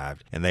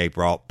arrived, and they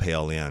brought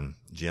Pell in.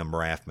 Jim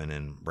Raffman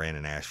and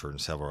Brandon Ashford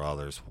and several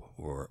others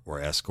were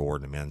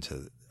escorting him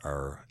into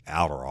our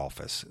outer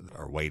office,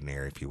 our waiting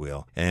area, if you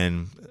will.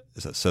 And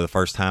so the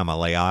first time I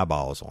lay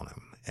eyeballs on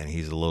him, and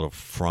he's a little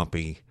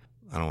frumpy.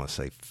 I don't want to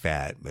say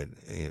fat, but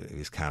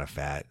he's kind of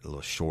fat, a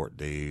little short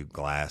dude,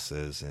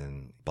 glasses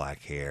and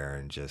black hair,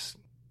 and just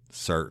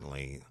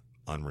certainly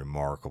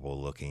unremarkable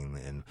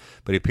looking.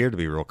 But he appeared to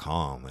be real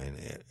calm, and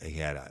he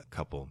had a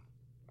couple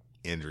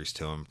injuries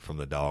to him from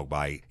the dog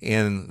bite.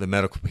 And the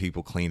medical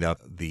people cleaned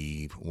up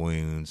the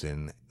wounds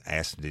and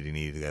asked him did he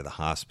need to go to the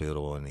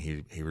hospital, and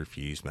he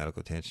refused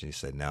medical attention. He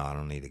said, no, I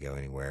don't need to go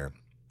anywhere.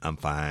 I'm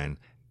fine.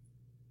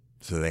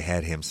 So they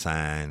had him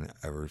sign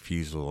a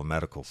refusal of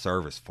medical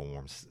service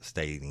form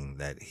stating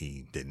that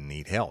he didn't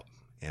need help.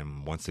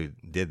 And once we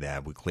did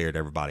that, we cleared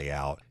everybody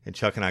out. And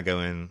Chuck and I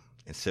go in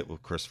and sit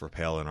with Christopher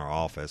Pell in our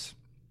office.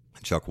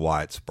 Chuck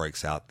Watts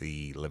breaks out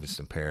the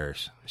Livingston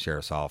Parish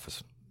Sheriff's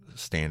Office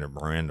standard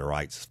Miranda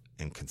rights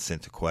and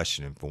consent to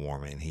questioning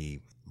form, and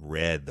he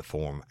read the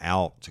form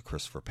out to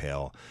Christopher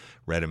Pell,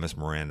 read him his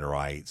Miranda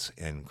rights,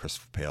 and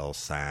Christopher Pell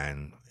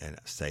signed and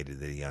stated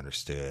that he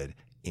understood.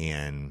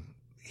 And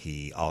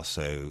he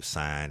also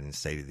signed and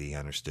stated that he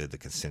understood the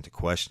consent to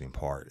questioning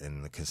part.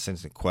 And the consent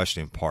to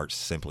questioning part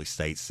simply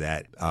states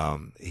that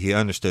he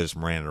understood his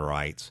Miranda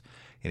rights,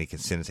 and he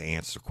consented to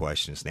answer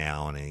questions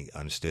now, and he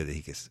understood that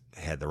he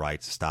had the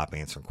right to stop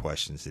answering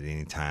questions at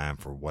any time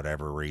for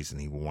whatever reason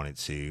he wanted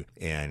to,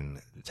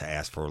 and to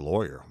ask for a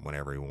lawyer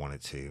whenever he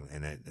wanted to,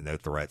 and that no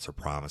threats or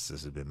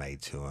promises had been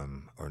made to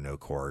him or no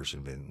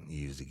coercion been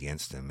used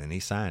against him, and he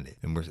signed it.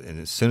 And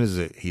as soon as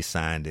he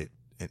signed it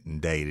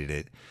and dated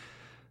it,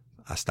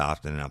 I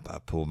stopped and I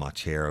pulled my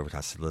chair over.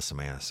 I said, listen,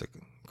 man, I said,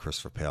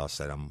 Christopher Pell, I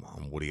said, I'm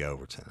Woody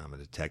Overton. I'm a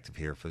detective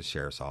here for the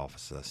sheriff's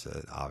office. I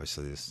said,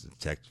 obviously, this is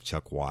Detective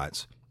Chuck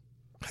Watts,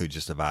 who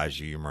just advised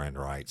you your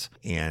Miranda rights.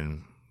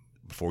 And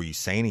before you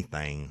say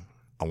anything,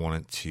 I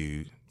wanted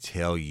to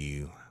tell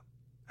you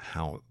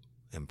how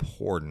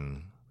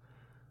important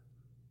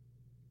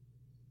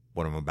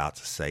what I'm about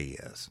to say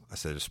is. I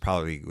said, it's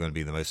probably going to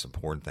be the most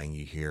important thing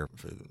you hear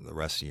for the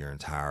rest of your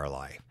entire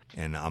life.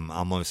 And I'm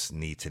almost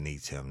knee to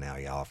him now,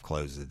 y'all. I've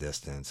closed the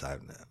distance. I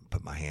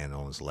put my hand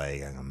on his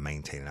leg. I'm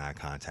maintaining eye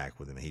contact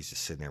with him. He's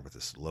just sitting there with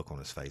this look on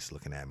his face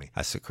looking at me.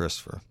 I said,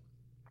 Christopher,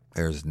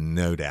 there's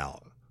no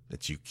doubt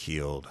that you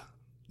killed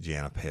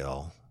Jana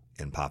Pell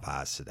in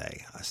Popeyes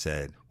today. I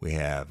said, we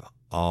have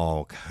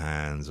all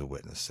kinds of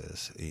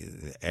witnesses.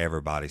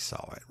 Everybody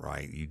saw it,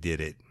 right? You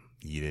did it.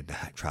 You didn't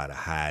try to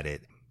hide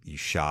it. You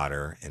shot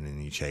her, and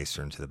then you chased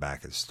her into the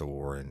back of the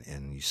store,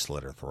 and you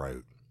slit her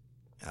throat.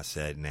 I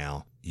said,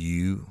 now,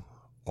 you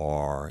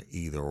are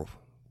you're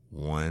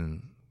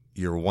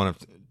one of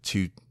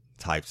two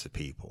types of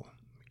people.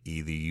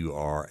 Either you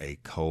are a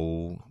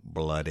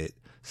cold-blooded,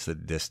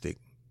 sadistic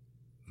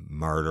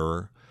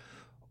murderer,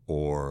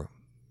 or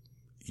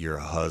you're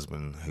a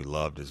husband who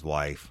loved his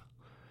wife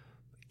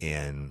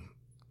and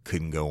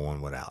couldn't go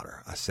on without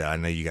her. I said, I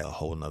know you got a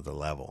whole nother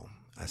level.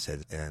 I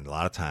said, and a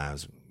lot of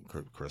times,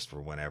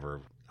 Christopher,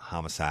 whenever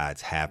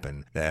homicides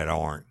happen that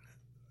aren't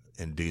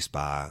induced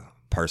by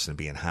a person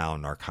being high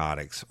on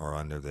narcotics or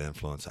under the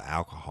influence of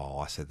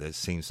alcohol, I said, there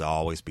seems to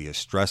always be a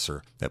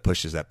stressor that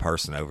pushes that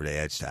person over the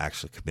edge to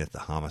actually commit the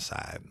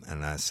homicide.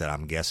 And I said,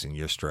 I'm guessing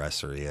your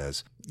stressor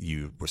is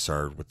you were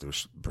served with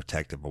the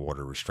protective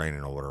order,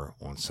 restraining order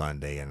on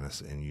Sunday, and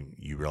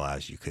you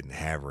realized you couldn't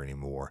have her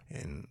anymore.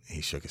 And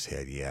he shook his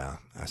head, yeah.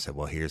 I said,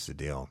 well, here's the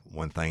deal.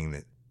 One thing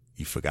that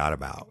you forgot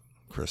about,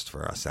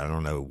 Christopher, I said, I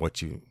don't know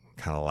what you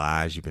kind of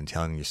lies you've been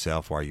telling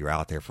yourself while you're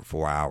out there for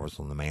 4 hours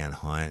on the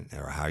manhunt,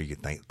 or how you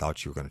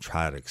thought you were going to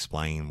try to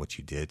explain what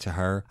you did to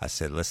her. I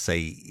said, let's say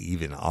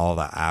even all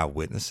the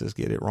eyewitnesses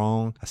get it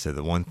wrong. I said,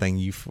 the one thing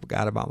you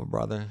forgot about, my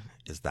brother,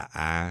 is the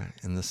eye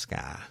in the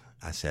sky.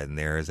 I said, and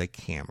there is a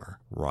camera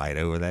right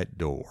over that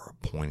door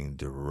pointing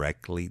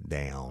directly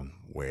down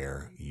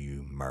where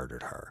you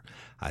murdered her.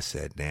 I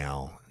said,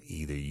 now,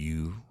 either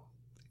you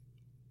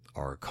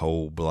are a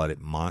cold-blooded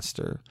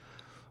monster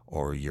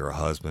or you're a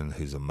husband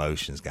whose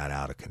emotions got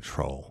out of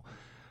control.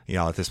 You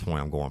know, at this point,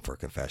 I'm going for a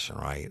confession,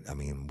 right? I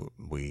mean,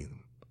 we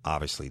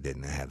obviously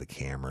didn't have the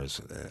cameras,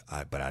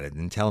 but I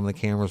didn't tell him the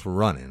cameras were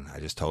running.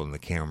 I just told him the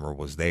camera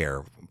was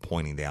there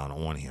pointing down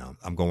on him.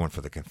 I'm going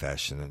for the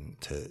confession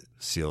and to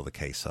seal the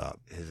case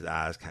up. His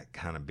eyes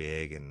kind of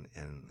big, and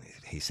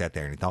he sat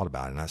there and he thought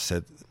about it. And I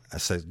said,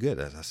 good.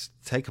 I said,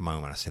 take a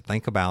moment. I said,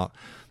 think about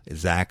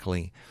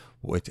exactly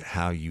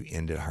how you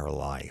ended her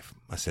life.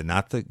 I said,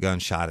 not the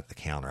gunshot at the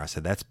counter. I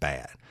said, that's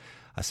bad.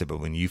 I said,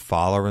 but when you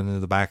follow her into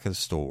the back of the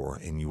store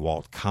and you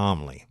walked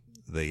calmly,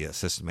 the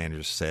assistant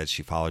manager said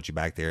she followed you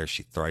back there.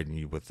 She threatened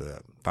you with the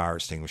fire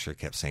extinguisher,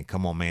 kept saying,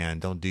 come on, man,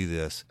 don't do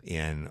this,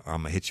 and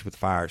I'm going to hit you with the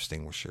fire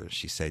extinguisher.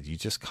 She said, you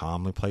just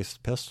calmly placed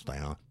the pistol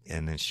down.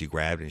 And then she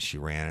grabbed it and she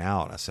ran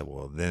out. I said,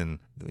 well, then,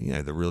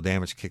 the real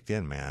damage kicked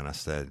in, man. I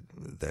said,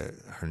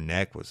 her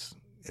neck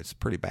it's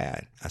pretty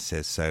bad. I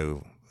said,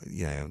 so,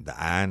 the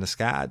eye in the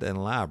sky doesn't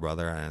lie,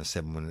 brother. And I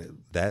said,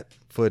 when that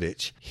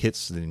footage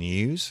hits the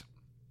news,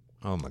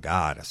 oh my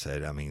God, I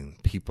said, I mean,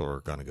 people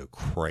are going to go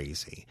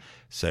crazy.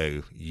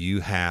 So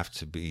you have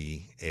to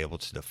be able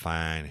to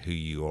define who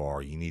you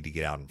are. You need to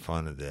get out in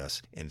front of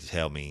this and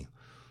tell me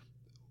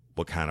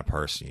what kind of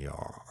person you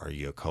are. Are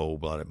you a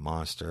cold-blooded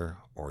monster,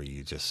 or are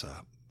you just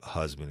a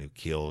husband who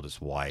killed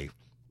his wife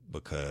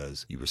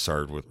because you were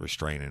served with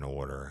restraining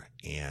order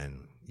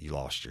and you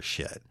lost your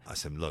shit? I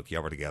said, look,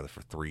 y'all were together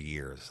for 3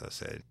 years. I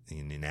said,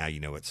 and now you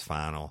know it's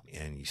final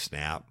and you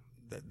snap.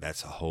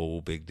 That's a whole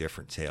big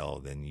different tale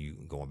than you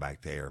going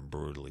back there and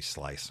brutally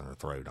slicing her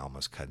throat,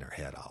 almost cutting her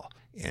head off.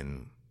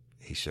 And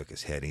he shook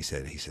his head. He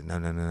said,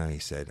 no. He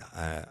said,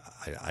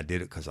 I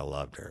did it because I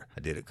loved her. I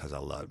did it because I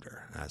loved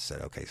her. And I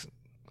said, okay, so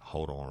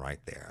hold on right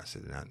there. I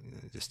said, now,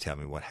 just tell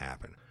me what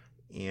happened.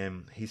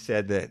 And he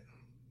said that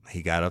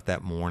he got up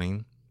that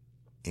morning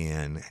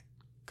and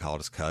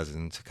called his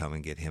cousin to come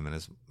and get him and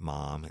his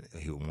mom.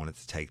 He wanted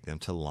to take them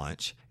to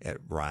lunch at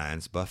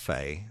Ryan's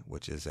Buffet,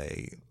 which is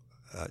a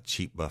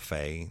cheap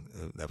buffet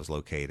that was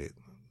located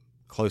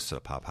close to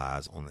the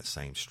Popeyes on that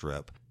same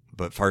strip.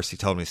 But first he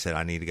told me, he said,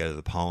 I need to go to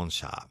the pawn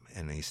shop.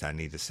 And he said, I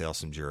need to sell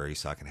some jewelry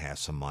so I can have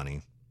some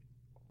money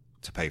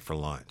to pay for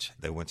lunch.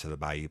 They went to the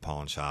Bayou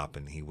pawn shop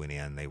and he went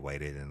in, they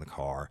waited in the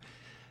car.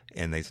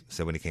 And they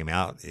said when he came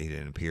out, he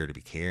didn't appear to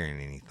be carrying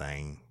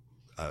anything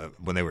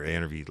when they were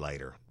interviewed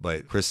later.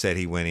 But Chris said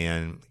he went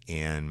in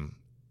and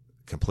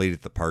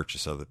completed the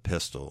purchase of the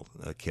pistol,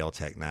 a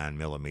Kel-Tec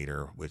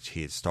 9mm, which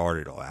he had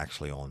started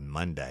actually on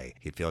Monday.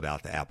 He filled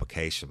out the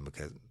application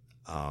because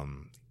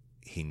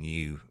he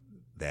knew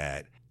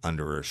that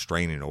under a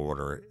restraining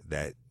order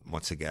that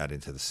once it got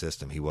into the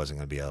system, he wasn't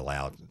going to be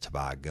allowed to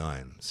buy a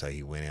gun. So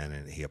he went in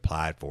and he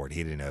applied for it.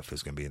 He didn't know if it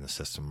was going to be in the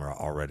system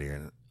already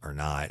or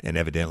not. And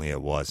evidently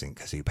it wasn't,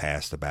 because he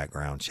passed the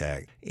background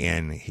check.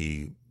 And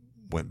he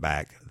went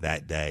back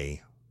that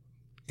day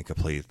and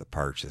completed the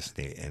purchase,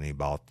 and he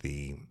bought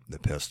the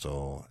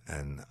pistol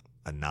and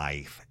a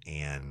knife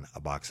and a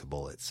box of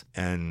bullets.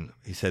 And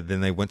he said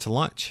then they went to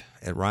lunch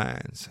at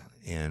Ryan's.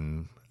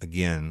 And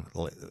again,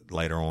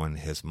 later on,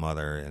 his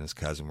mother and his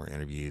cousin were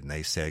interviewed, and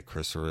they said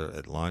Christopher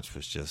at lunch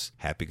was just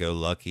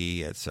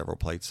happy-go-lucky, had several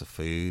plates of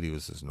food. He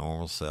was his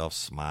normal self,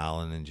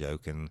 smiling and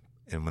joking.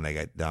 And when they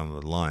got done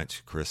with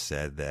lunch, Chris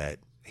said that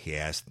he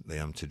asked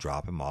them to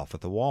drop him off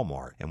at the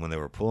Walmart. And when they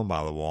were pulling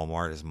by the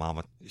Walmart, his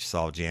mama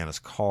saw Jana's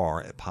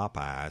car at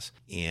Popeyes,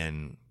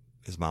 and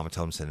his mama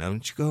told him, said, no,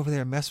 don't you go over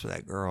there and mess with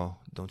that girl.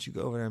 Don't you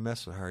go over there and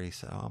mess with her. He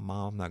said, oh,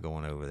 Mom, I'm not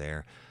going over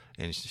there.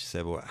 And she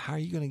said, well, how are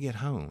you going to get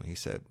home? He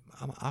said,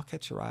 I'll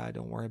catch a ride.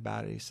 Don't worry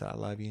about it. He said, I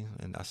love you,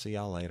 and I'll see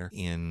y'all later.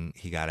 And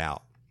he got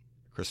out.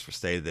 Christopher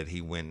stated that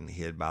he went and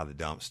hid by the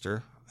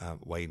dumpster,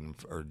 waiting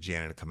for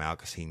Jana to come out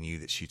because he knew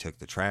that she took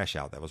the trash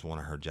out. That was one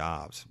of her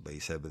jobs. But he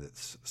said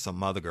that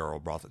some other girl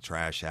brought the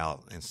trash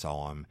out and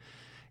saw him.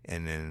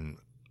 And then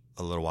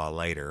a little while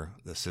later,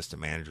 the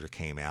assistant manager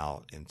came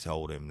out and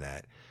told him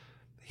that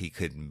he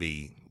couldn't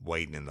be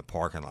waiting in the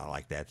parking lot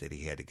like that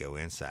he had to go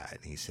inside.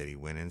 And he said he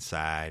went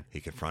inside, he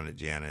confronted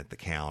Jana at the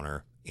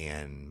counter,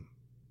 and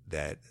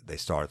that they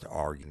started to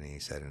argue. And he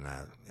said, and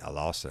I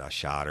lost it. I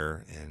shot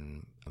her,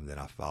 and then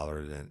I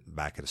followed her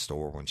back at the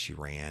store when she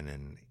ran,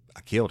 and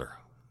I killed her.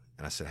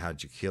 And I said, how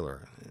did you kill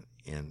her?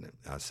 And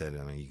I said,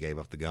 I mean, you gave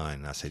up the gun.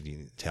 And I said,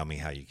 you tell me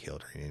how you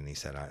killed her. And he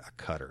said, I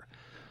cut her.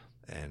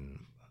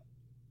 And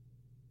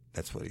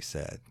that's what he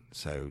said.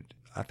 So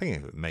I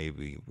think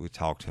maybe we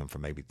talked to him for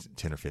maybe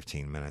 10 or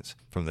 15 minutes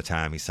from the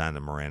time he signed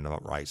the Miranda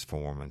rights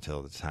form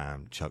until the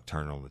time Chuck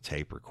turned on the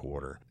tape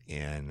recorder.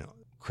 And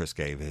Chris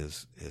gave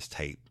his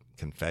tape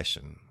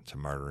confession to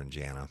murdering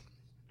Jana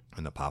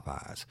in the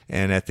Popeyes.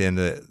 And at the end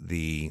of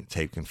the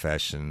tape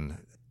confession,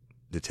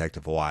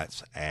 Detective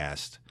Watts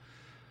asked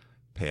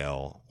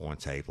Pell on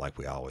tape, like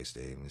we always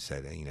do, and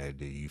said,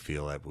 do you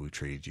feel that we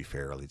treated you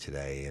fairly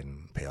today?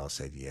 And Pell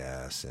said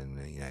yes. And,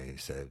 he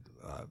said,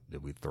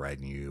 did we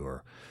threaten you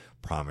or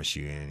promise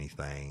you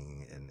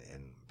anything? And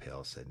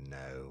Pell said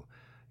no.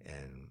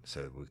 And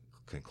so we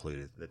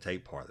concluded the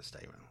tape part of the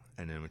statement.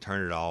 And then we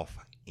turned it off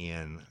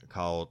and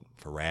called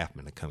for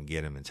Rathman to come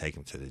get him and take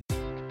him to the...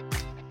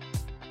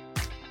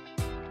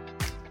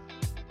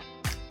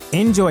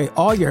 Enjoy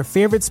all your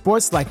favorite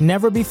sports like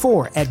never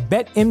before at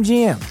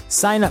BetMGM.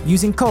 Sign up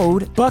using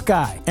code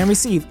Buckeye and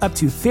receive up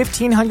to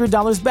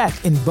 $1,500 back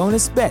in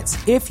bonus bets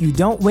if you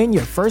don't win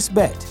your first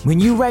bet. When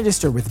you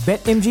register with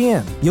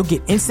BetMGM, you'll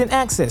get instant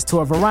access to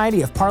a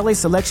variety of parlay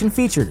selection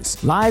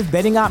features, live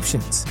betting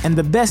options, and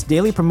the best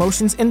daily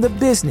promotions in the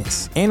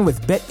business. And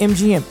with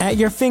BetMGM at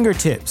your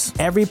fingertips,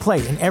 every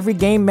play and every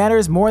game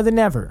matters more than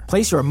ever.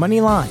 Place your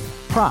money line,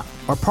 prop,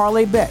 or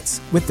parlay bets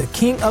with the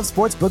king of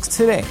sportsbooks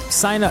today.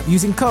 Sign up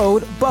using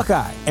code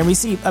Buckeye and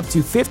receive up to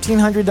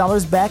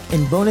 $1,500 back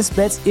in bonus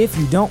bets if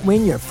you don't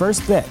win your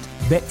first bet.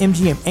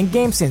 BetMGM and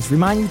GameSense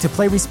remind you to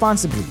play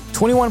responsibly.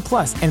 21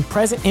 plus and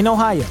present in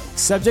Ohio,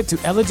 subject to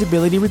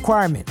eligibility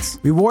requirements.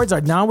 Rewards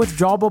are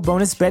non-withdrawable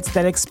bonus bets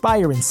that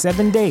expire in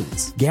 7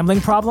 days. Gambling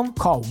problem?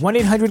 Call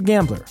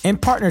 1-800-GAMBLER. In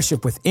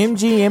partnership with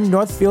MGM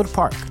Northfield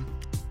Park.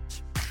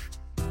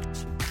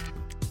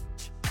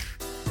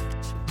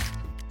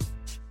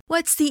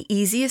 What's the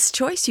easiest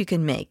choice you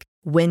can make?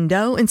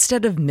 Window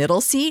instead of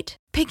middle seat?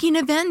 Picking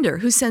a vendor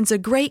who sends a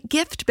great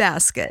gift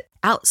basket?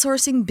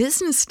 Outsourcing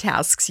business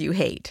tasks you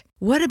hate?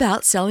 What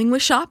about selling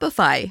with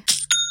Shopify?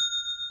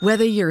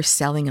 Whether you're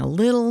selling a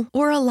little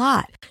or a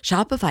lot,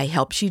 Shopify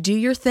helps you do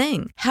your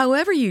thing,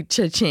 however you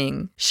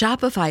cha-ching.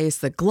 Shopify is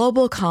the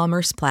global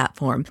commerce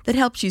platform that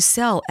helps you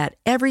sell at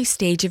every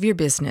stage of your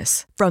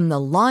business. From the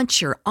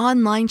launch your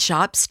online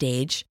shop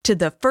stage to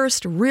the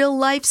first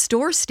real-life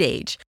store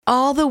stage,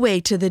 all the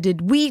way to the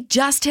did we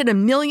just hit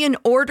 1 million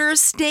orders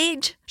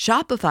stage.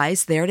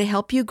 Shopify's there to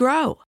help you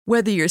grow.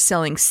 Whether you're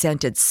selling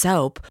scented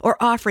soap or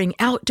offering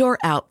outdoor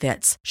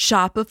outfits,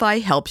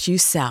 Shopify helps you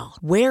sell.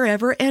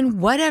 Wherever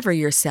and whatever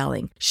you're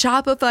selling,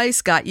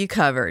 Shopify's got you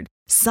covered.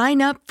 Sign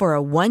up for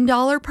a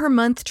 $1 per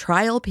month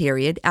trial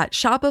period at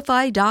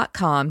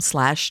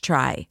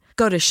shopify.com/try.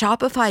 Go to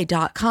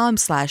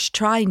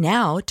shopify.com/try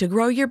now to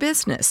grow your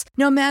business,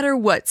 no matter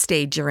what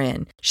stage you're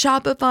in.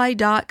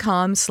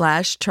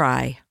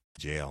 Shopify.com/try.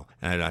 Jail.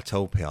 And I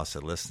told Pell, I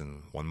said,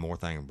 listen, one more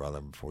thing,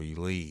 brother, before you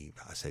leave.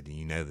 I said,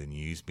 the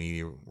news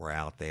media were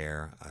out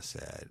there. I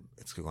said,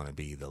 it's going to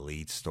be the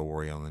lead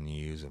story on the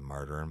news of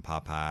murder in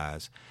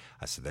Popeyes.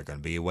 I said, they're going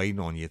to be waiting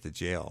on you at the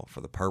jail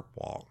for the perp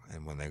walk.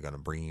 And when they're going to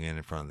bring you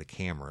in front of the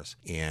cameras,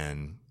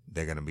 and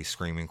they're going to be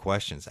screaming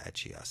questions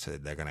at you. I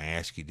said, they're going to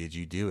ask you, did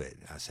you do it?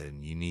 I said,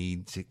 you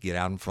need to get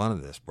out in front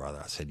of this,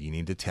 brother. I said, you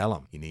need to tell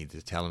them. You need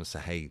to tell them, say,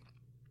 hey,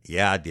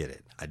 yeah, I did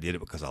it. I did it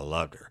because I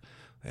loved her.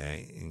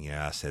 And,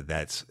 I said,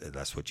 that's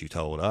what you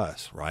told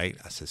us, right?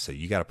 I said, so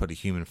you got to put a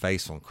human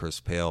face on Chris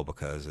Pell,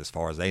 because as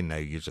far as they know,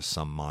 you're just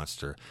some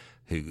monster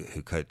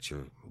who cut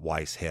your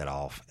wife's head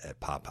off at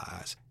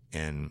Popeyes.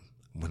 And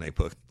when they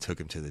took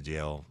him to the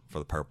jail for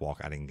the perp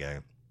walk, I didn't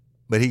go.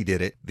 But he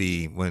did it.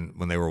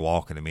 When they were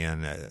walking him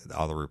in,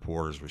 all the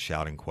reporters were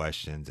shouting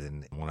questions,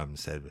 and one of them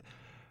said,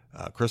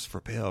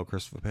 Christopher Pell,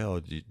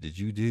 did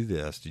you do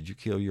this? Did you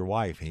kill your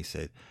wife? And he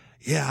said,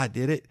 yeah, I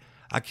did it.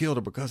 I killed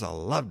her because I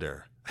loved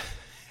her.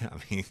 I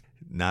mean,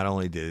 not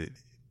only did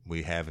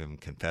we have him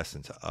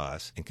confessing to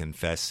us and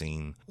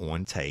confessing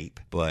on tape,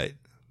 but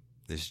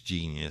this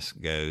genius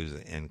goes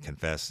and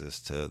confesses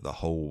to the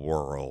whole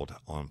world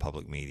on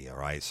public media,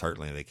 right?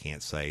 Certainly they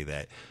can't say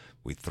that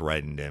we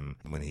threatened him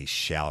when he's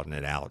shouting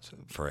it out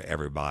for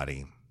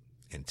everybody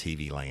in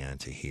TV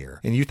land to hear.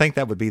 And you think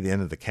that would be the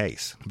end of the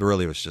case, but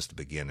really it was just the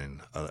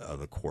beginning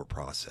of the court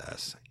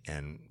process.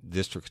 And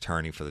District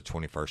Attorney for the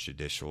 21st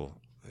Judicial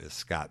is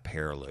Scott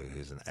Perlew,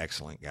 who's an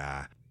excellent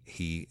guy.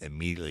 He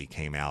immediately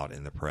came out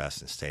in the press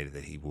and stated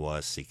that he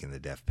was seeking the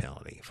death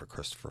penalty for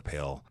Christopher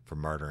Pell for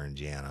murdering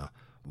Jana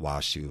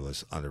while she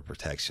was under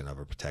protection of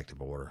a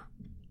protective order.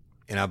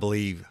 And I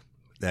believe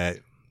that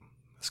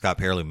Scott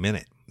Perlew meant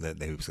it,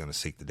 that he was going to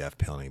seek the death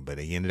penalty, but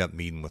he ended up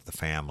meeting with the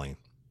family,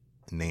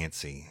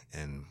 Nancy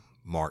and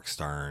Mark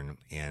Stern,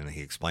 and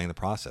he explained the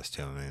process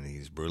to him, and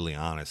he's brutally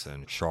honest.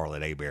 And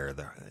Charlotte Hebert,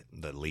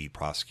 the lead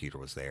prosecutor,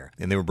 was there,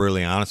 and they were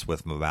brutally honest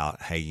with him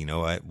about, hey, you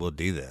know what, we'll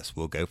do this,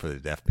 we'll go for the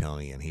death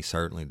penalty, and he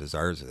certainly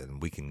deserves it,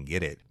 and we can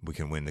get it, we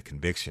can win the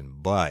conviction,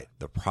 but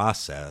the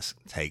process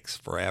takes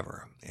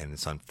forever, and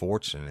it's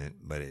unfortunate,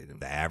 but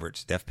the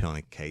average death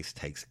penalty case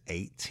takes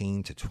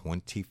 18 to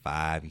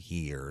 25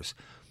 years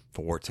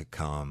for it to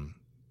come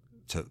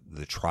to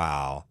the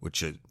trial,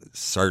 which is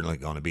certainly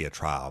going to be a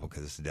trial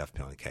because it's a death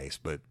penalty case.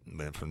 But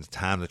from the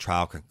time the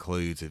trial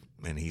concludes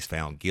and he's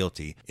found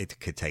guilty, it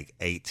could take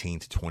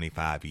 18 to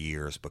 25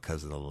 years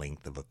because of the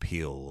length of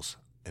appeals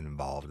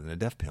involved in a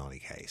death penalty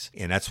case.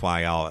 And that's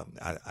why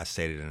I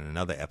stated in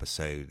another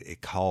episode,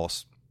 it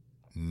costs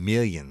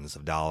millions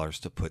of dollars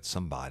to put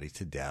somebody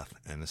to death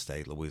in the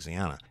state of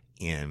Louisiana.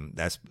 And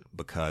that's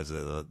because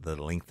of the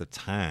length of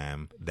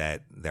time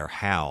that they're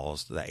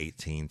housed, the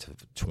 18 to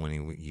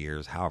 20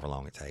 years, however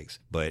long it takes.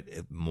 But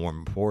more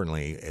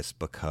importantly, it's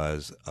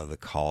because of the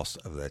cost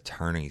of the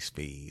attorney's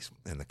fees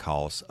and the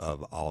cost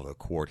of all the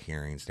court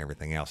hearings and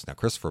everything else. Now,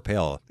 Christopher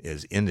Pell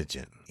is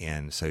indigent,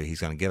 and so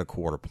he's going to get a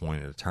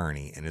court-appointed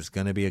attorney, and it's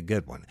going to be a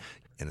good one.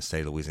 In the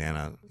state of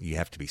Louisiana, you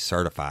have to be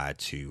certified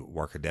to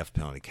work a death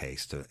penalty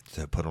case to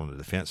put on the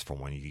defense for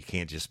one. You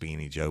can't just be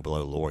any Joe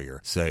Blow lawyer.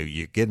 So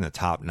you're getting a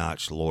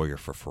top-notch lawyer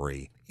for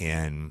free.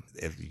 And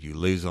if you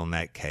lose on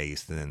that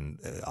case, then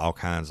all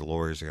kinds of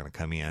lawyers are going to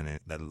come in and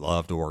that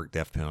love to work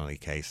death penalty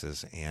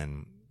cases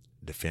and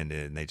defend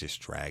it, and they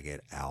just drag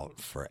it out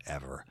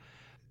forever.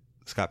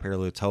 Scott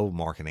Perilloux told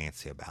Mark and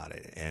Nancy about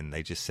it, and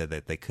they just said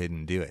that they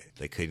couldn't do it.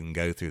 They couldn't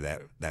go through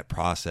that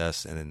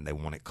process, and then they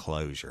wanted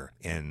closure.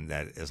 And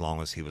that as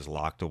long as he was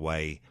locked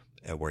away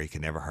where he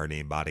could never hurt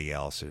anybody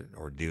else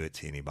or do it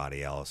to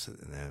anybody else,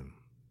 then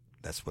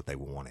that's what they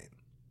wanted.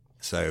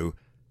 So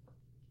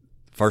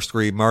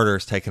first-degree murder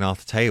is taken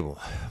off the table,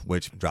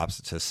 which drops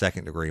it to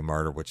second-degree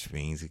murder, which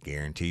means a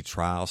guaranteed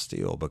trial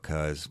still,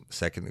 because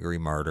second-degree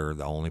murder,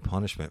 the only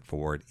punishment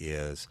for it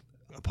is,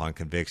 upon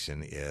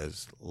conviction,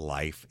 is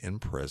life in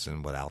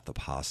prison without the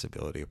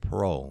possibility of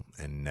parole.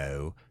 And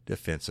no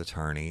defense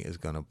attorney is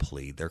going to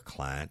plead their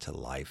client to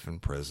life in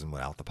prison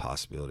without the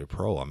possibility of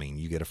parole. I mean,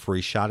 you get a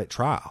free shot at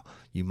trial.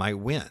 You might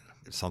win.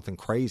 Something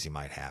crazy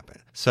might happen.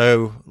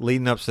 So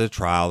leading up to the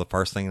trial, the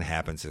first thing that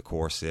happens, of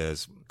course,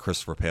 is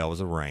Christopher Pell was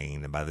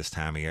arraigned. And by this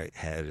time, he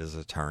had his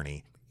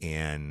attorney,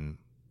 and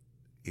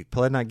he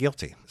pled not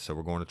guilty. So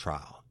we're going to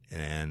trial.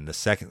 And the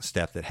second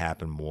step that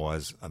happened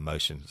was a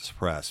motion to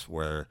suppress,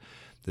 where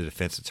the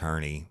defense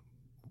attorney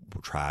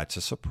tried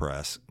to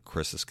suppress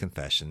Chris's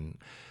confession,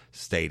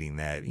 stating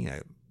that,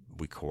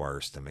 we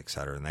coerced him, et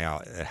cetera. And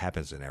it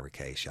happens in every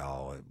case,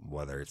 y'all,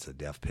 whether it's a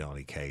death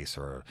penalty case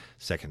or a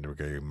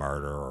second-degree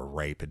murder or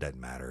rape, it doesn't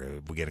matter.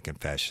 If we get a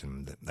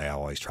confession, they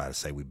always try to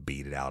say we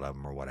beat it out of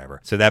them or whatever.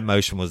 So that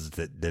motion was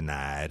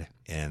denied,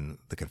 and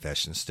the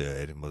confession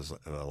stood and was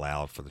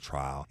allowed for the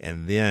trial.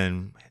 And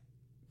then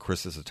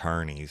Chris's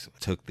attorneys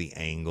took the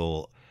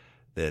angle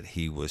that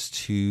he was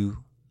too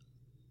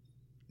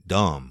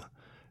dumb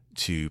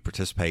to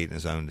participate in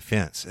his own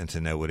defense and to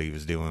know what he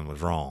was doing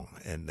was wrong.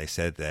 And they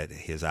said that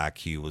his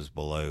IQ was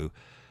below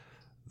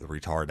the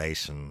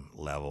retardation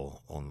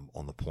level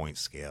on the point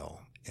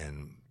scale.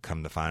 And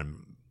come to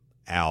find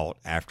out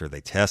after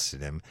they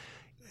tested him,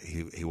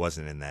 he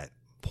wasn't in that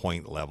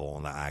point level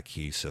on the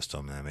IQ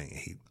system. I mean,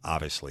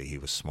 he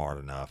was smart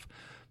enough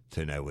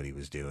to know what he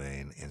was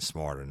doing and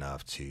smart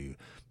enough to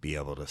be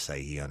able to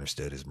say he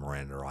understood his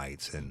Miranda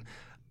rights. And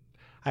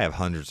I have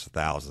hundreds of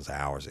thousands of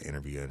hours of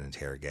interview and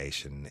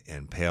interrogation,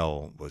 and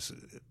Pell was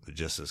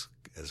just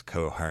as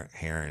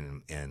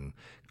coherent and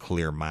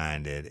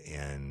clear-minded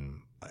and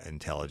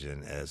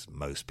intelligent as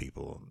most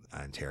people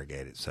I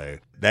interrogated. So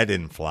that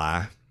didn't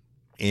fly.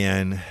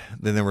 And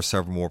then there were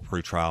several more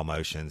pretrial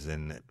motions,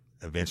 and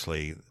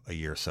eventually, a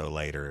year or so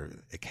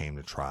later, it came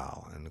to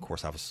trial. And, of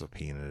course, I was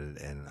subpoenaed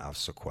and I was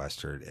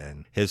sequestered.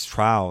 And his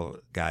trial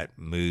got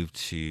moved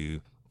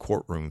to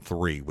Courtroom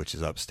 3, which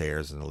is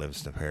upstairs in the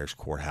Livingston Parish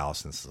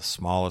Courthouse. And it's the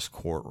smallest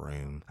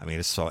courtroom. I mean,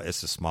 it's as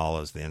small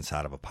as the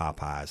inside of a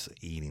Popeye's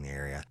eating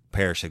area.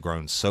 Parish had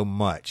grown so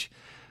much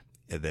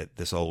that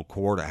this old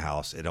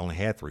courthouse, it only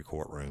had 3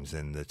 courtrooms.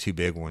 And the 2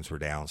 big ones were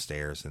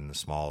downstairs and the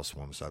smallest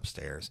one was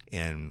upstairs.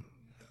 And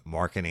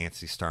Mark and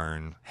Nancy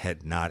Stern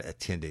had not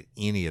attended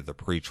any of the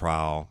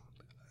pretrial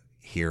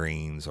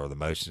hearings or the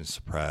motion to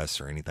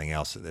suppress or anything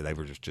else. They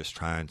were just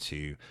trying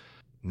to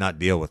not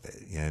deal with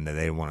it. And they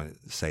didn't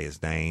want to say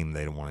his name.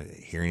 They didn't want to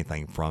hear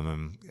anything from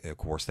him. Of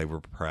course, they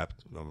were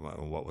prepped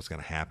on what was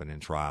going to happen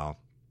in trial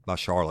by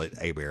Charlotte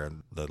Hebert,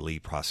 the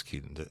lead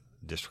prosecuting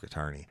district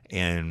attorney.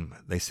 And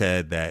they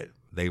said that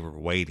they were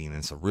waiting.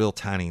 It's a real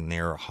tiny,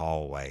 narrow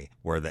hallway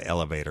where the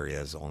elevator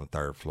is on the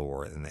 3rd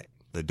floor. And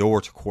The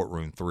door to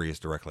courtroom 3 is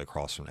directly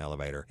across from the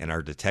elevator, and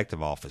our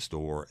detective office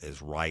door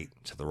is right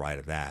to the right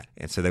of that.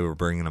 And so they were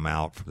bringing them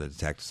out from the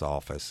detective's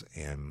office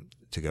and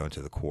to go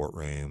into the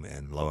courtroom,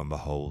 and lo and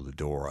behold, the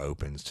door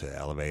opens to the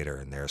elevator,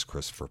 and there's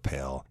Christopher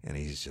Pell, and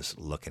he's just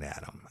looking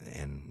at him.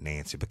 And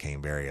Nancy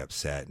became very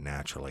upset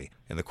naturally.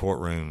 And the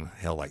courtroom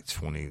held like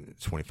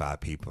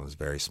 25 people. It was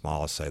very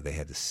small, so they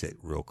had to sit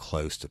real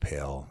close to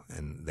Pell,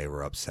 and they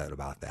were upset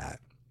about that.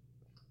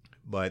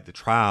 But the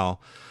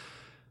trial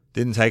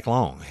didn't take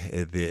long.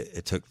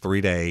 It took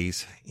 3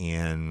 days,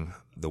 and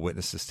the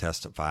witnesses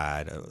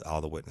testified,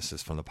 all the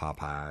witnesses from the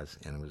Popeyes,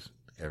 and it was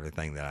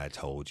everything that I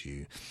told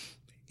you.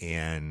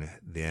 And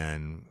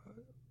then,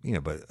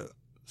 but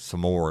some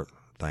more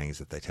things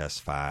that they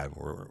testified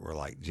were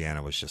like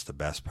Jana was just the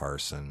best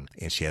person,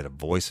 and she had a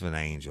voice of an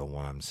angel.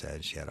 One of them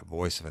said she had a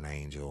voice of an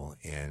angel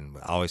and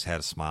always had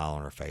a smile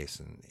on her face,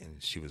 and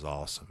she was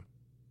awesome.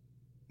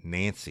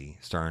 Nancy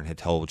Stern had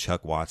told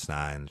Chuck Watts and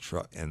I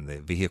in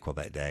the vehicle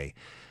that day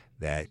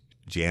that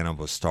Jana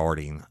was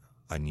starting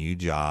a new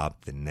job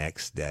the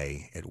next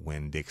day at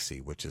Winn-Dixie,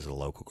 which is a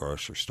local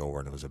grocery store,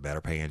 and it was a better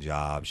paying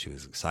job. She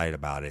was excited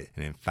about it.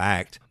 And in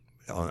fact,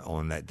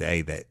 on that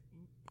day that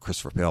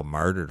Christopher Pell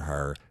murdered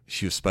her,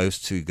 she was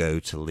supposed to go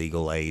to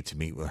legal aid to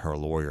meet with her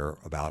lawyer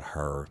about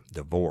her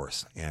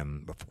divorce.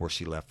 And before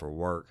she left for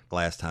work,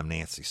 last time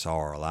Nancy saw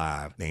her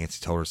alive, Nancy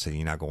told her, said,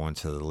 "You're not going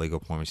to the legal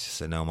appointment?" She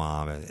said, "No,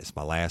 Mom, it's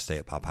my last day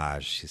at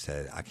Popeyes." She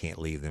said, "I can't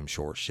leave them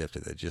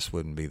short-shifted. It just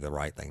wouldn't be the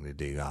right thing to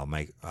do. I'll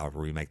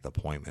remake the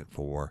appointment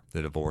for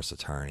the divorce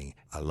attorney.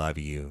 I love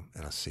you,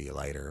 and I'll see you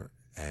later."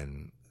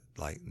 And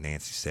like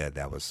Nancy said,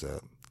 that was the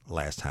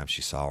last time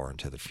she saw her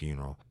until the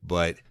funeral.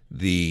 But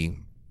the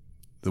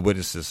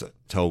witnesses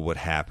told what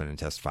happened and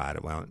testified.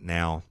 Well,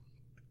 now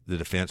the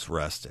defense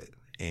rested,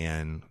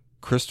 and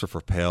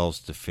Christopher Pell's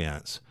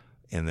defense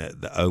in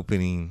the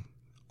opening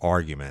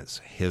arguments,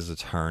 his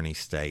attorney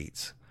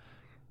states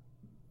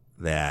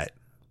that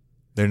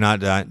they're not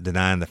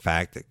denying the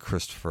fact that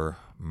Christopher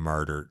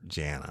murdered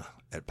Jana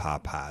at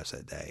Popeyes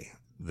that day.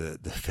 The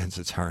defense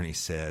attorney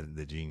said,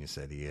 the genius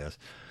that he is,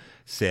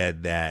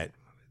 said that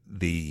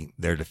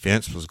their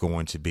defense was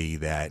going to be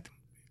that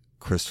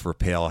Christopher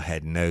Pell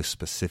had no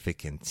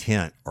specific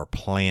intent or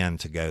plan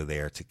to go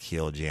there to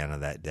kill Jana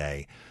that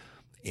day,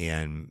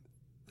 and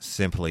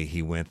simply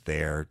he went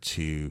there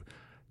to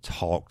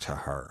talk to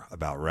her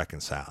about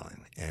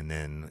reconciling. And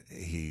then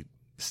he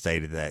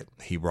stated that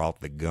he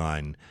brought the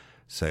gun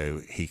so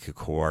he could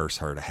coerce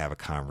her to have a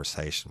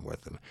conversation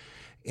with him.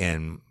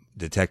 And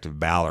Detective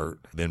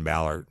Ben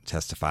Ballard,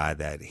 testified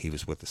that he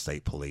was with the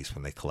state police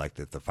when they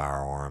collected the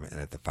firearm, and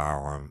that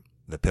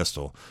the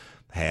pistol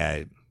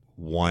had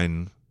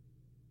one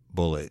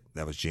bullet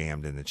that was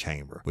jammed in the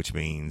chamber, which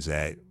means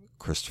that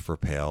Christopher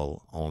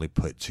Pell only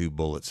put 2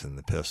 bullets in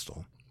the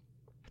pistol.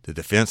 The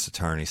defense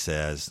attorney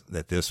says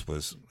that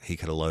he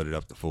could have loaded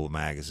up the full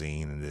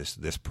magazine, and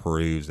this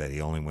proves that he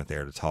only went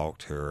there to talk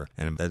to her,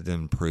 and that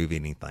didn't prove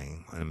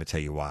anything. And let me tell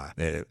you why.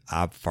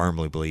 I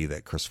firmly believe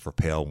that Christopher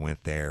Pell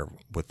went there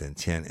with the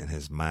intent in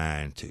his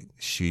mind to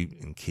shoot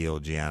and kill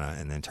Jana,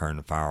 and then turn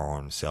the fire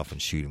on himself and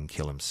shoot and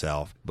kill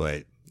himself.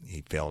 But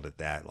he failed at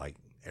that, like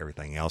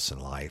everything else in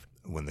life,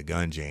 when the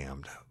gun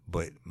jammed.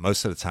 But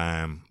most of the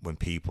time when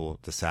people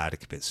decide to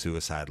commit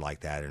suicide like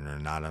that and they're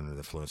not under the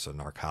influence of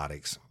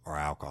narcotics or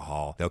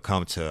alcohol, they'll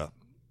come to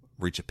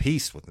reach a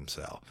peace with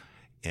themselves,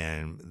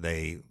 and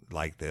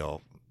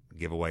they'll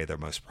give away their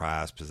most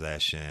prized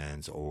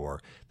possessions, or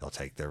they'll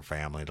take their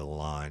family to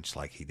lunch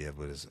like he did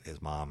with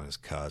his mom and his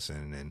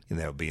cousin, and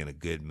they'll be in a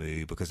good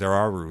mood because they're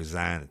already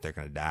resigned that they're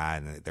going to die,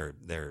 and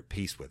they're at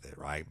peace with it,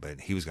 right?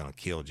 But he was going to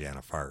kill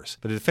Jana first.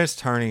 But the defense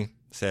attorney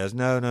says,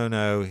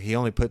 no, he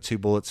only put 2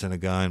 bullets in a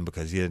gun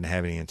because he didn't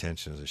have any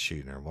intentions of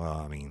shooting her.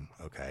 Well, I mean,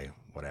 okay,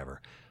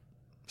 whatever.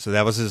 So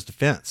that was his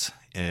defense,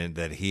 and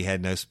that he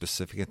had no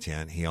specific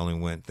intent. He only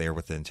went there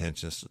with the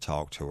intentions to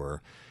talk to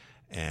her,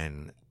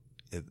 and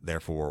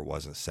therefore it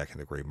wasn't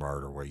second-degree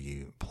murder where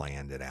you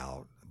planned it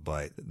out.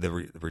 But they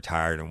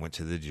retired and went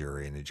to the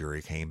jury, and the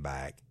jury came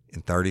back.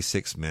 In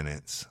 36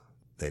 minutes,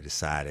 they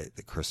decided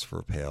that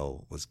Christopher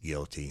Pell was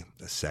guilty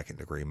of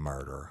second-degree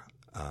murder.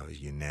 It was a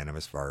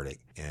unanimous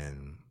verdict,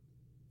 and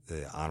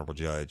the Honorable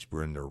Judge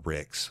Brenda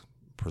Ricks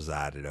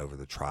presided over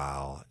the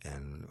trial,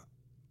 and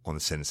on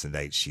the sentencing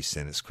date, she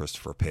sentenced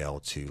Christopher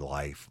Pell to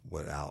life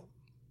without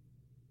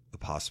the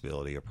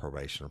possibility of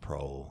probation or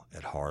parole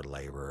at hard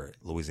labor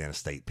at Louisiana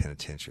State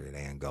Penitentiary at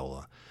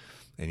Angola.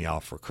 And y'all,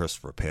 for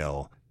Christopher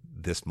Pell,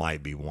 this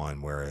might be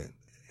one where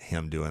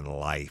him doing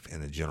life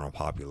in the general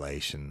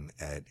population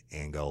at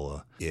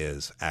Angola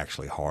is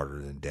actually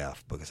harder than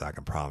death, because I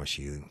can promise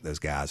you those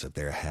guys up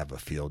there have a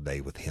field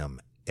day with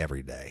him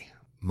every day.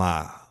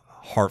 My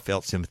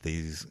heartfelt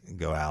sympathies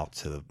go out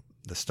to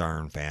the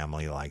Stern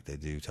family, like they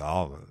do to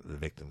all the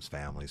victims'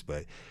 families,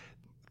 but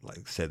like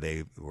I said,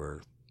 they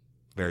were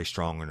very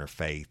strong in their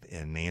faith,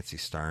 and Nancy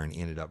Stern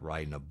ended up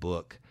writing a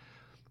book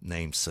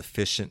named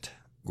Sufficient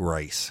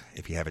Grace.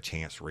 If you have a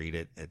chance, read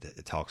it.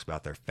 It talks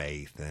about their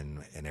faith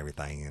and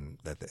everything, and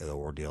that the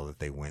ordeal that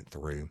they went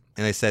through.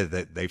 And they said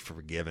that they've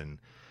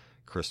forgiven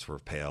Christopher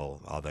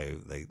Pell, although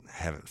they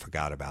haven't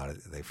forgot about it,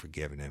 they've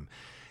forgiven him.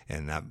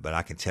 But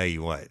I can tell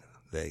you what,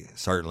 they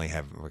certainly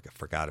haven't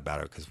forgot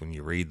about it, because when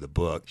you read the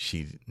book,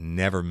 she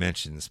never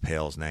mentions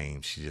Pell's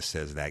name. She just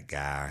says that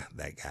guy,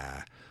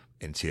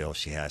 until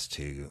she has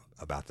to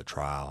about the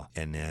trial.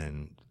 And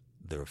then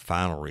the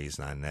final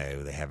reason I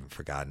know they haven't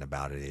forgotten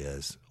about it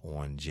is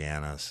on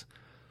Jana's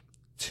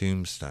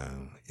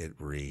tombstone, it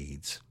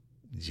reads,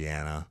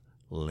 Jana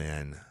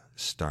Lynn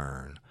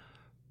Stern,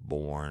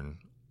 born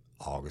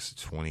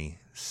August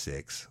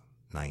 26,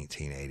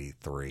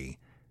 1983,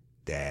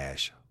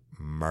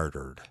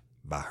 murdered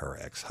by her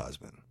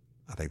ex-husband.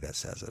 I think that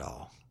says it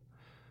all.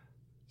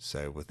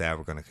 So with that,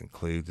 we're going to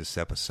conclude this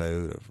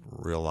episode of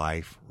Real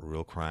Life,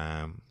 Real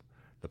Crime,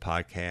 the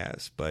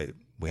podcast. But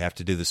we have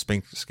to do the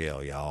sphincter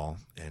scale, y'all.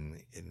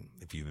 And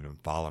if you've been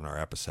following our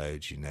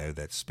episodes, you know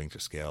that sphincter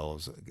scale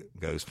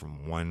goes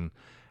from 1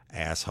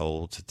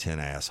 asshole to 10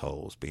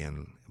 assholes,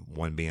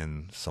 one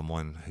being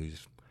someone who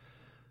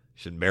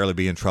should barely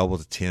be in trouble,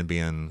 to 10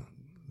 being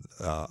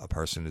a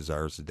person who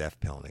deserves the death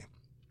penalty.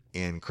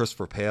 And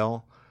Christopher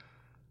Pell,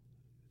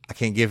 I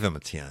can't give him a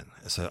 10.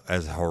 So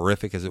as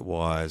horrific as it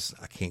was,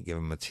 I can't give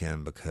him a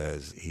 10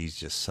 because he's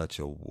just such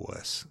a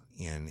wuss.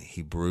 And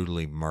he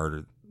brutally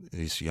murdered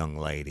this young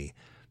lady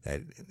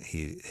that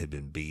he had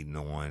been beating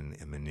on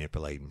and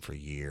manipulating for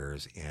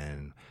years.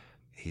 And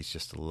he's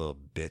just a little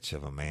bitch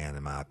of a man,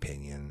 in my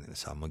opinion.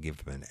 So I'm going to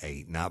give him an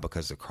 8, not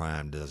because the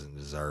crime doesn't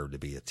deserve to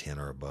be a 10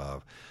 or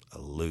above. A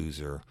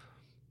loser,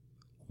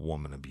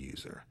 woman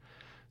abuser.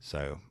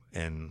 So,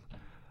 and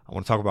I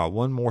want to talk about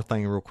one more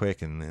thing real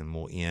quick, and then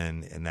we'll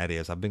end, and that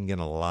is I've been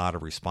getting a lot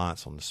of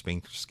response on the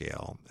sphincter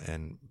scale,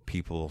 and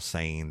people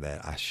saying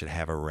that I should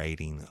have a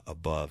rating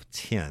above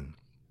 10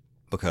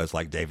 because,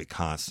 like David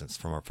Constance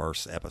from our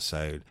first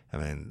episode, I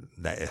mean,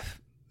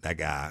 that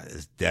guy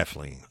is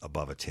definitely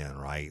above a 10,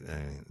 right?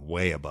 And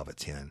way above a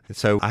 10. And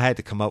so I had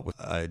to come up with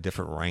a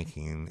different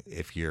ranking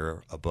if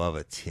you're above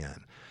a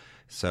 10.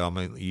 So I'm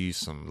going to use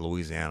some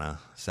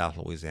South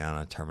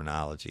Louisiana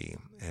terminology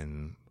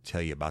and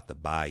tell you about the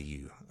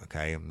bayou,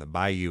 okay? And the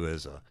bayou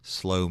is a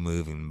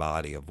slow-moving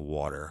body of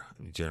water,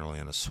 generally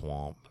in a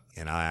swamp.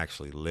 And I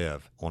actually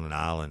live on an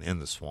island in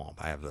the swamp.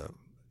 I have the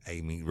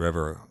Amite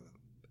River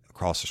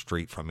across the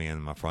street from me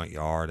in my front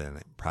yard and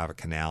a private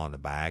canal in the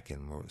back,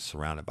 and we're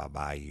surrounded by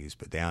bayous.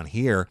 But down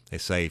here, they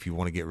say if you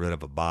want to get rid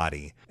of a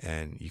body,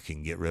 and you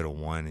can get rid of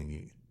one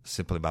and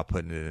simply by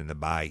putting it in the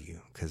bayou,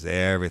 because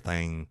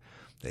everything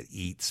that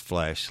eats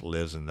flesh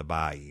lives in the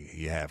bayou.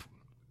 You have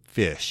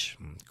fish,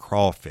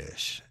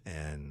 crawfish,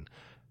 and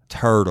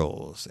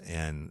turtles,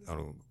 and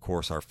of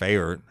course our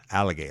favorite,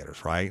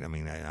 alligators, right? I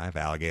mean, I have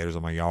alligators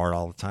in my yard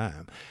all the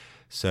time.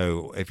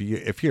 So if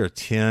you're a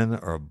 10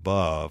 or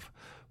above,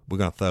 we're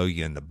going to throw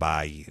you in the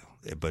bayou.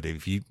 But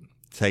if you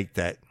take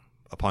that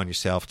upon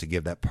yourself to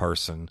give that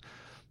person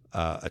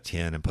a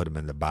 10 and put them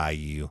in the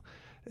bayou,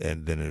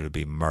 and then it'll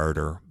be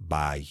murder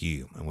by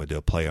you. And we'll do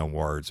a play on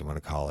words. I'm going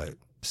to call it,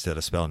 instead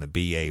of spelling it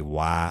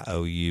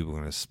B-A-Y-O-U, we're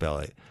going to spell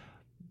it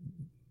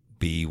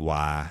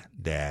B-Y-Y-O-U.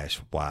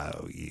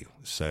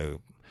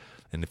 So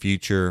in the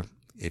future,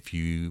 if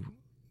you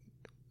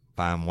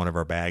find one of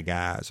our bad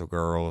guys or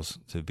girls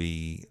to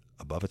be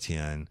above a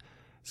 10,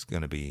 it's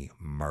going to be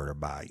murder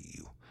by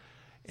you.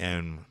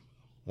 And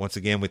once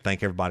again, we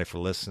thank everybody for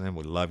listening.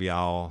 We love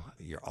y'all.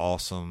 You're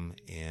awesome,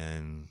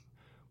 and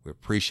we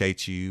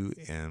appreciate you.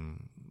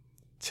 And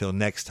till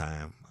next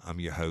time, I'm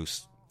your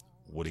host,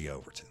 Woody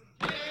Overton.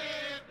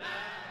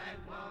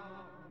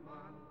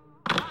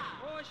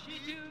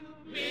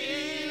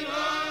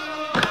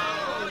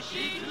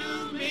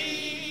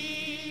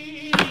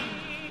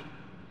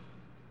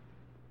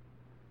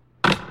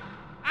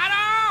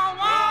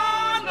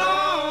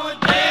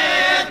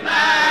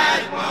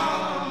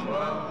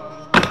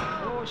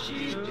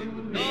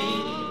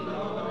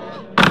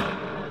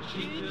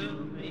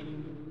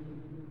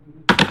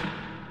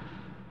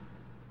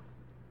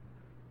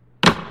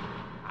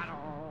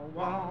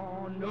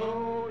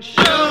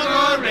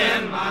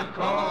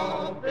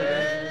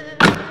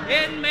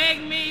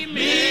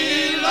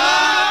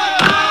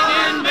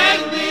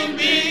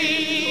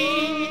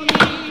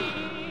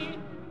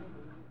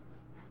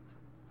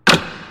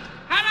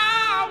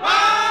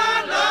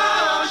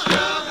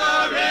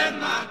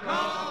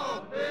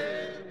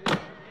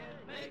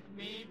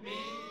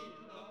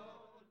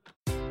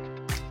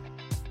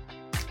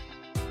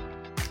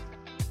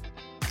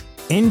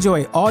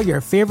 Enjoy all your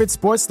favorite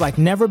sports like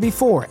never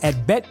before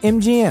at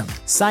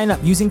BetMGM. Sign up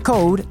using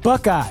code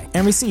Buckeye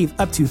and receive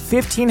up to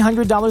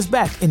 $1,500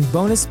 back in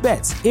bonus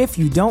bets if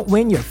you don't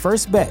win your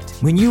first bet.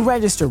 When you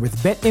register with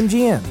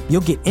BetMGM, you'll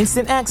get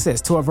instant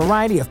access to a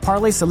variety of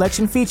parlay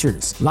selection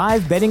features,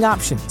 live betting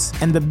options,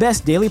 and the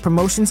best daily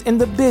promotions in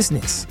the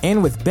business.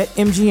 And with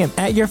BetMGM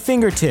at your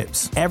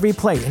fingertips, every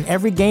play and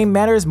every game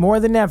matters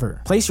more than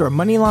ever. Place your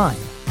money line,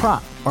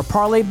 prop, or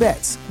parlay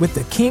bets with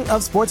the king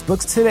of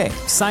sportsbooks today.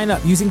 Sign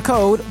up using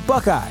code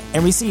Buckeye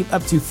and receive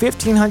up to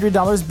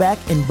 $1,500 back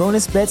in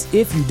bonus bets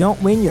if you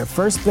don't win your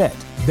first bet.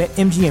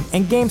 BetMGM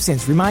and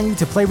GameSense remind you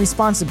to play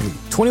responsibly.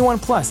 21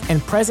 plus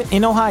and present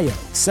in Ohio,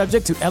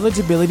 subject to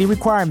eligibility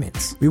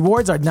requirements.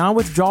 Rewards are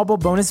non-withdrawable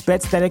bonus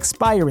bets that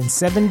expire in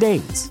 7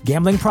 days.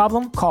 Gambling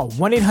problem? Call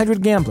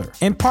 1-800-GAMBLER.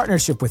 In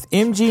partnership with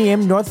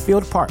MGM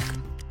Northfield Park.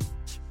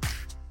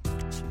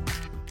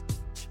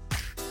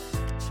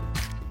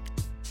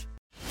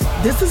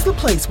 This is the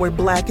place where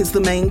Black is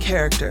the main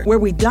character, where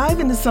we dive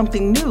into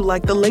something new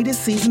like the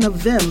latest season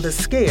of Them, The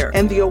Scare,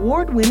 and the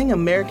award-winning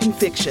American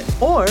Fiction.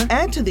 Or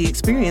add to the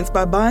experience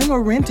by buying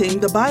or renting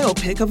the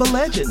biopic of a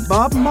legend,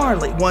 Bob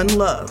Marley, One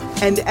Love.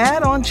 And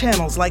add on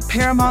channels like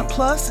Paramount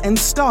Plus and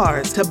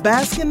Stars to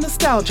bask in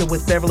nostalgia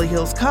with Beverly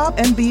Hills Cop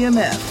and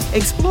BMF.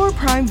 Explore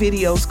Prime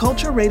Video's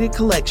culture-rated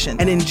collection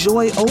and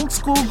enjoy old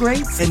school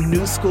greats and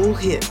new school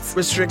hits.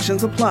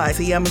 Restrictions apply.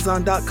 See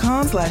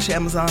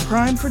Amazon.com/Amazon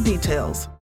Prime for details.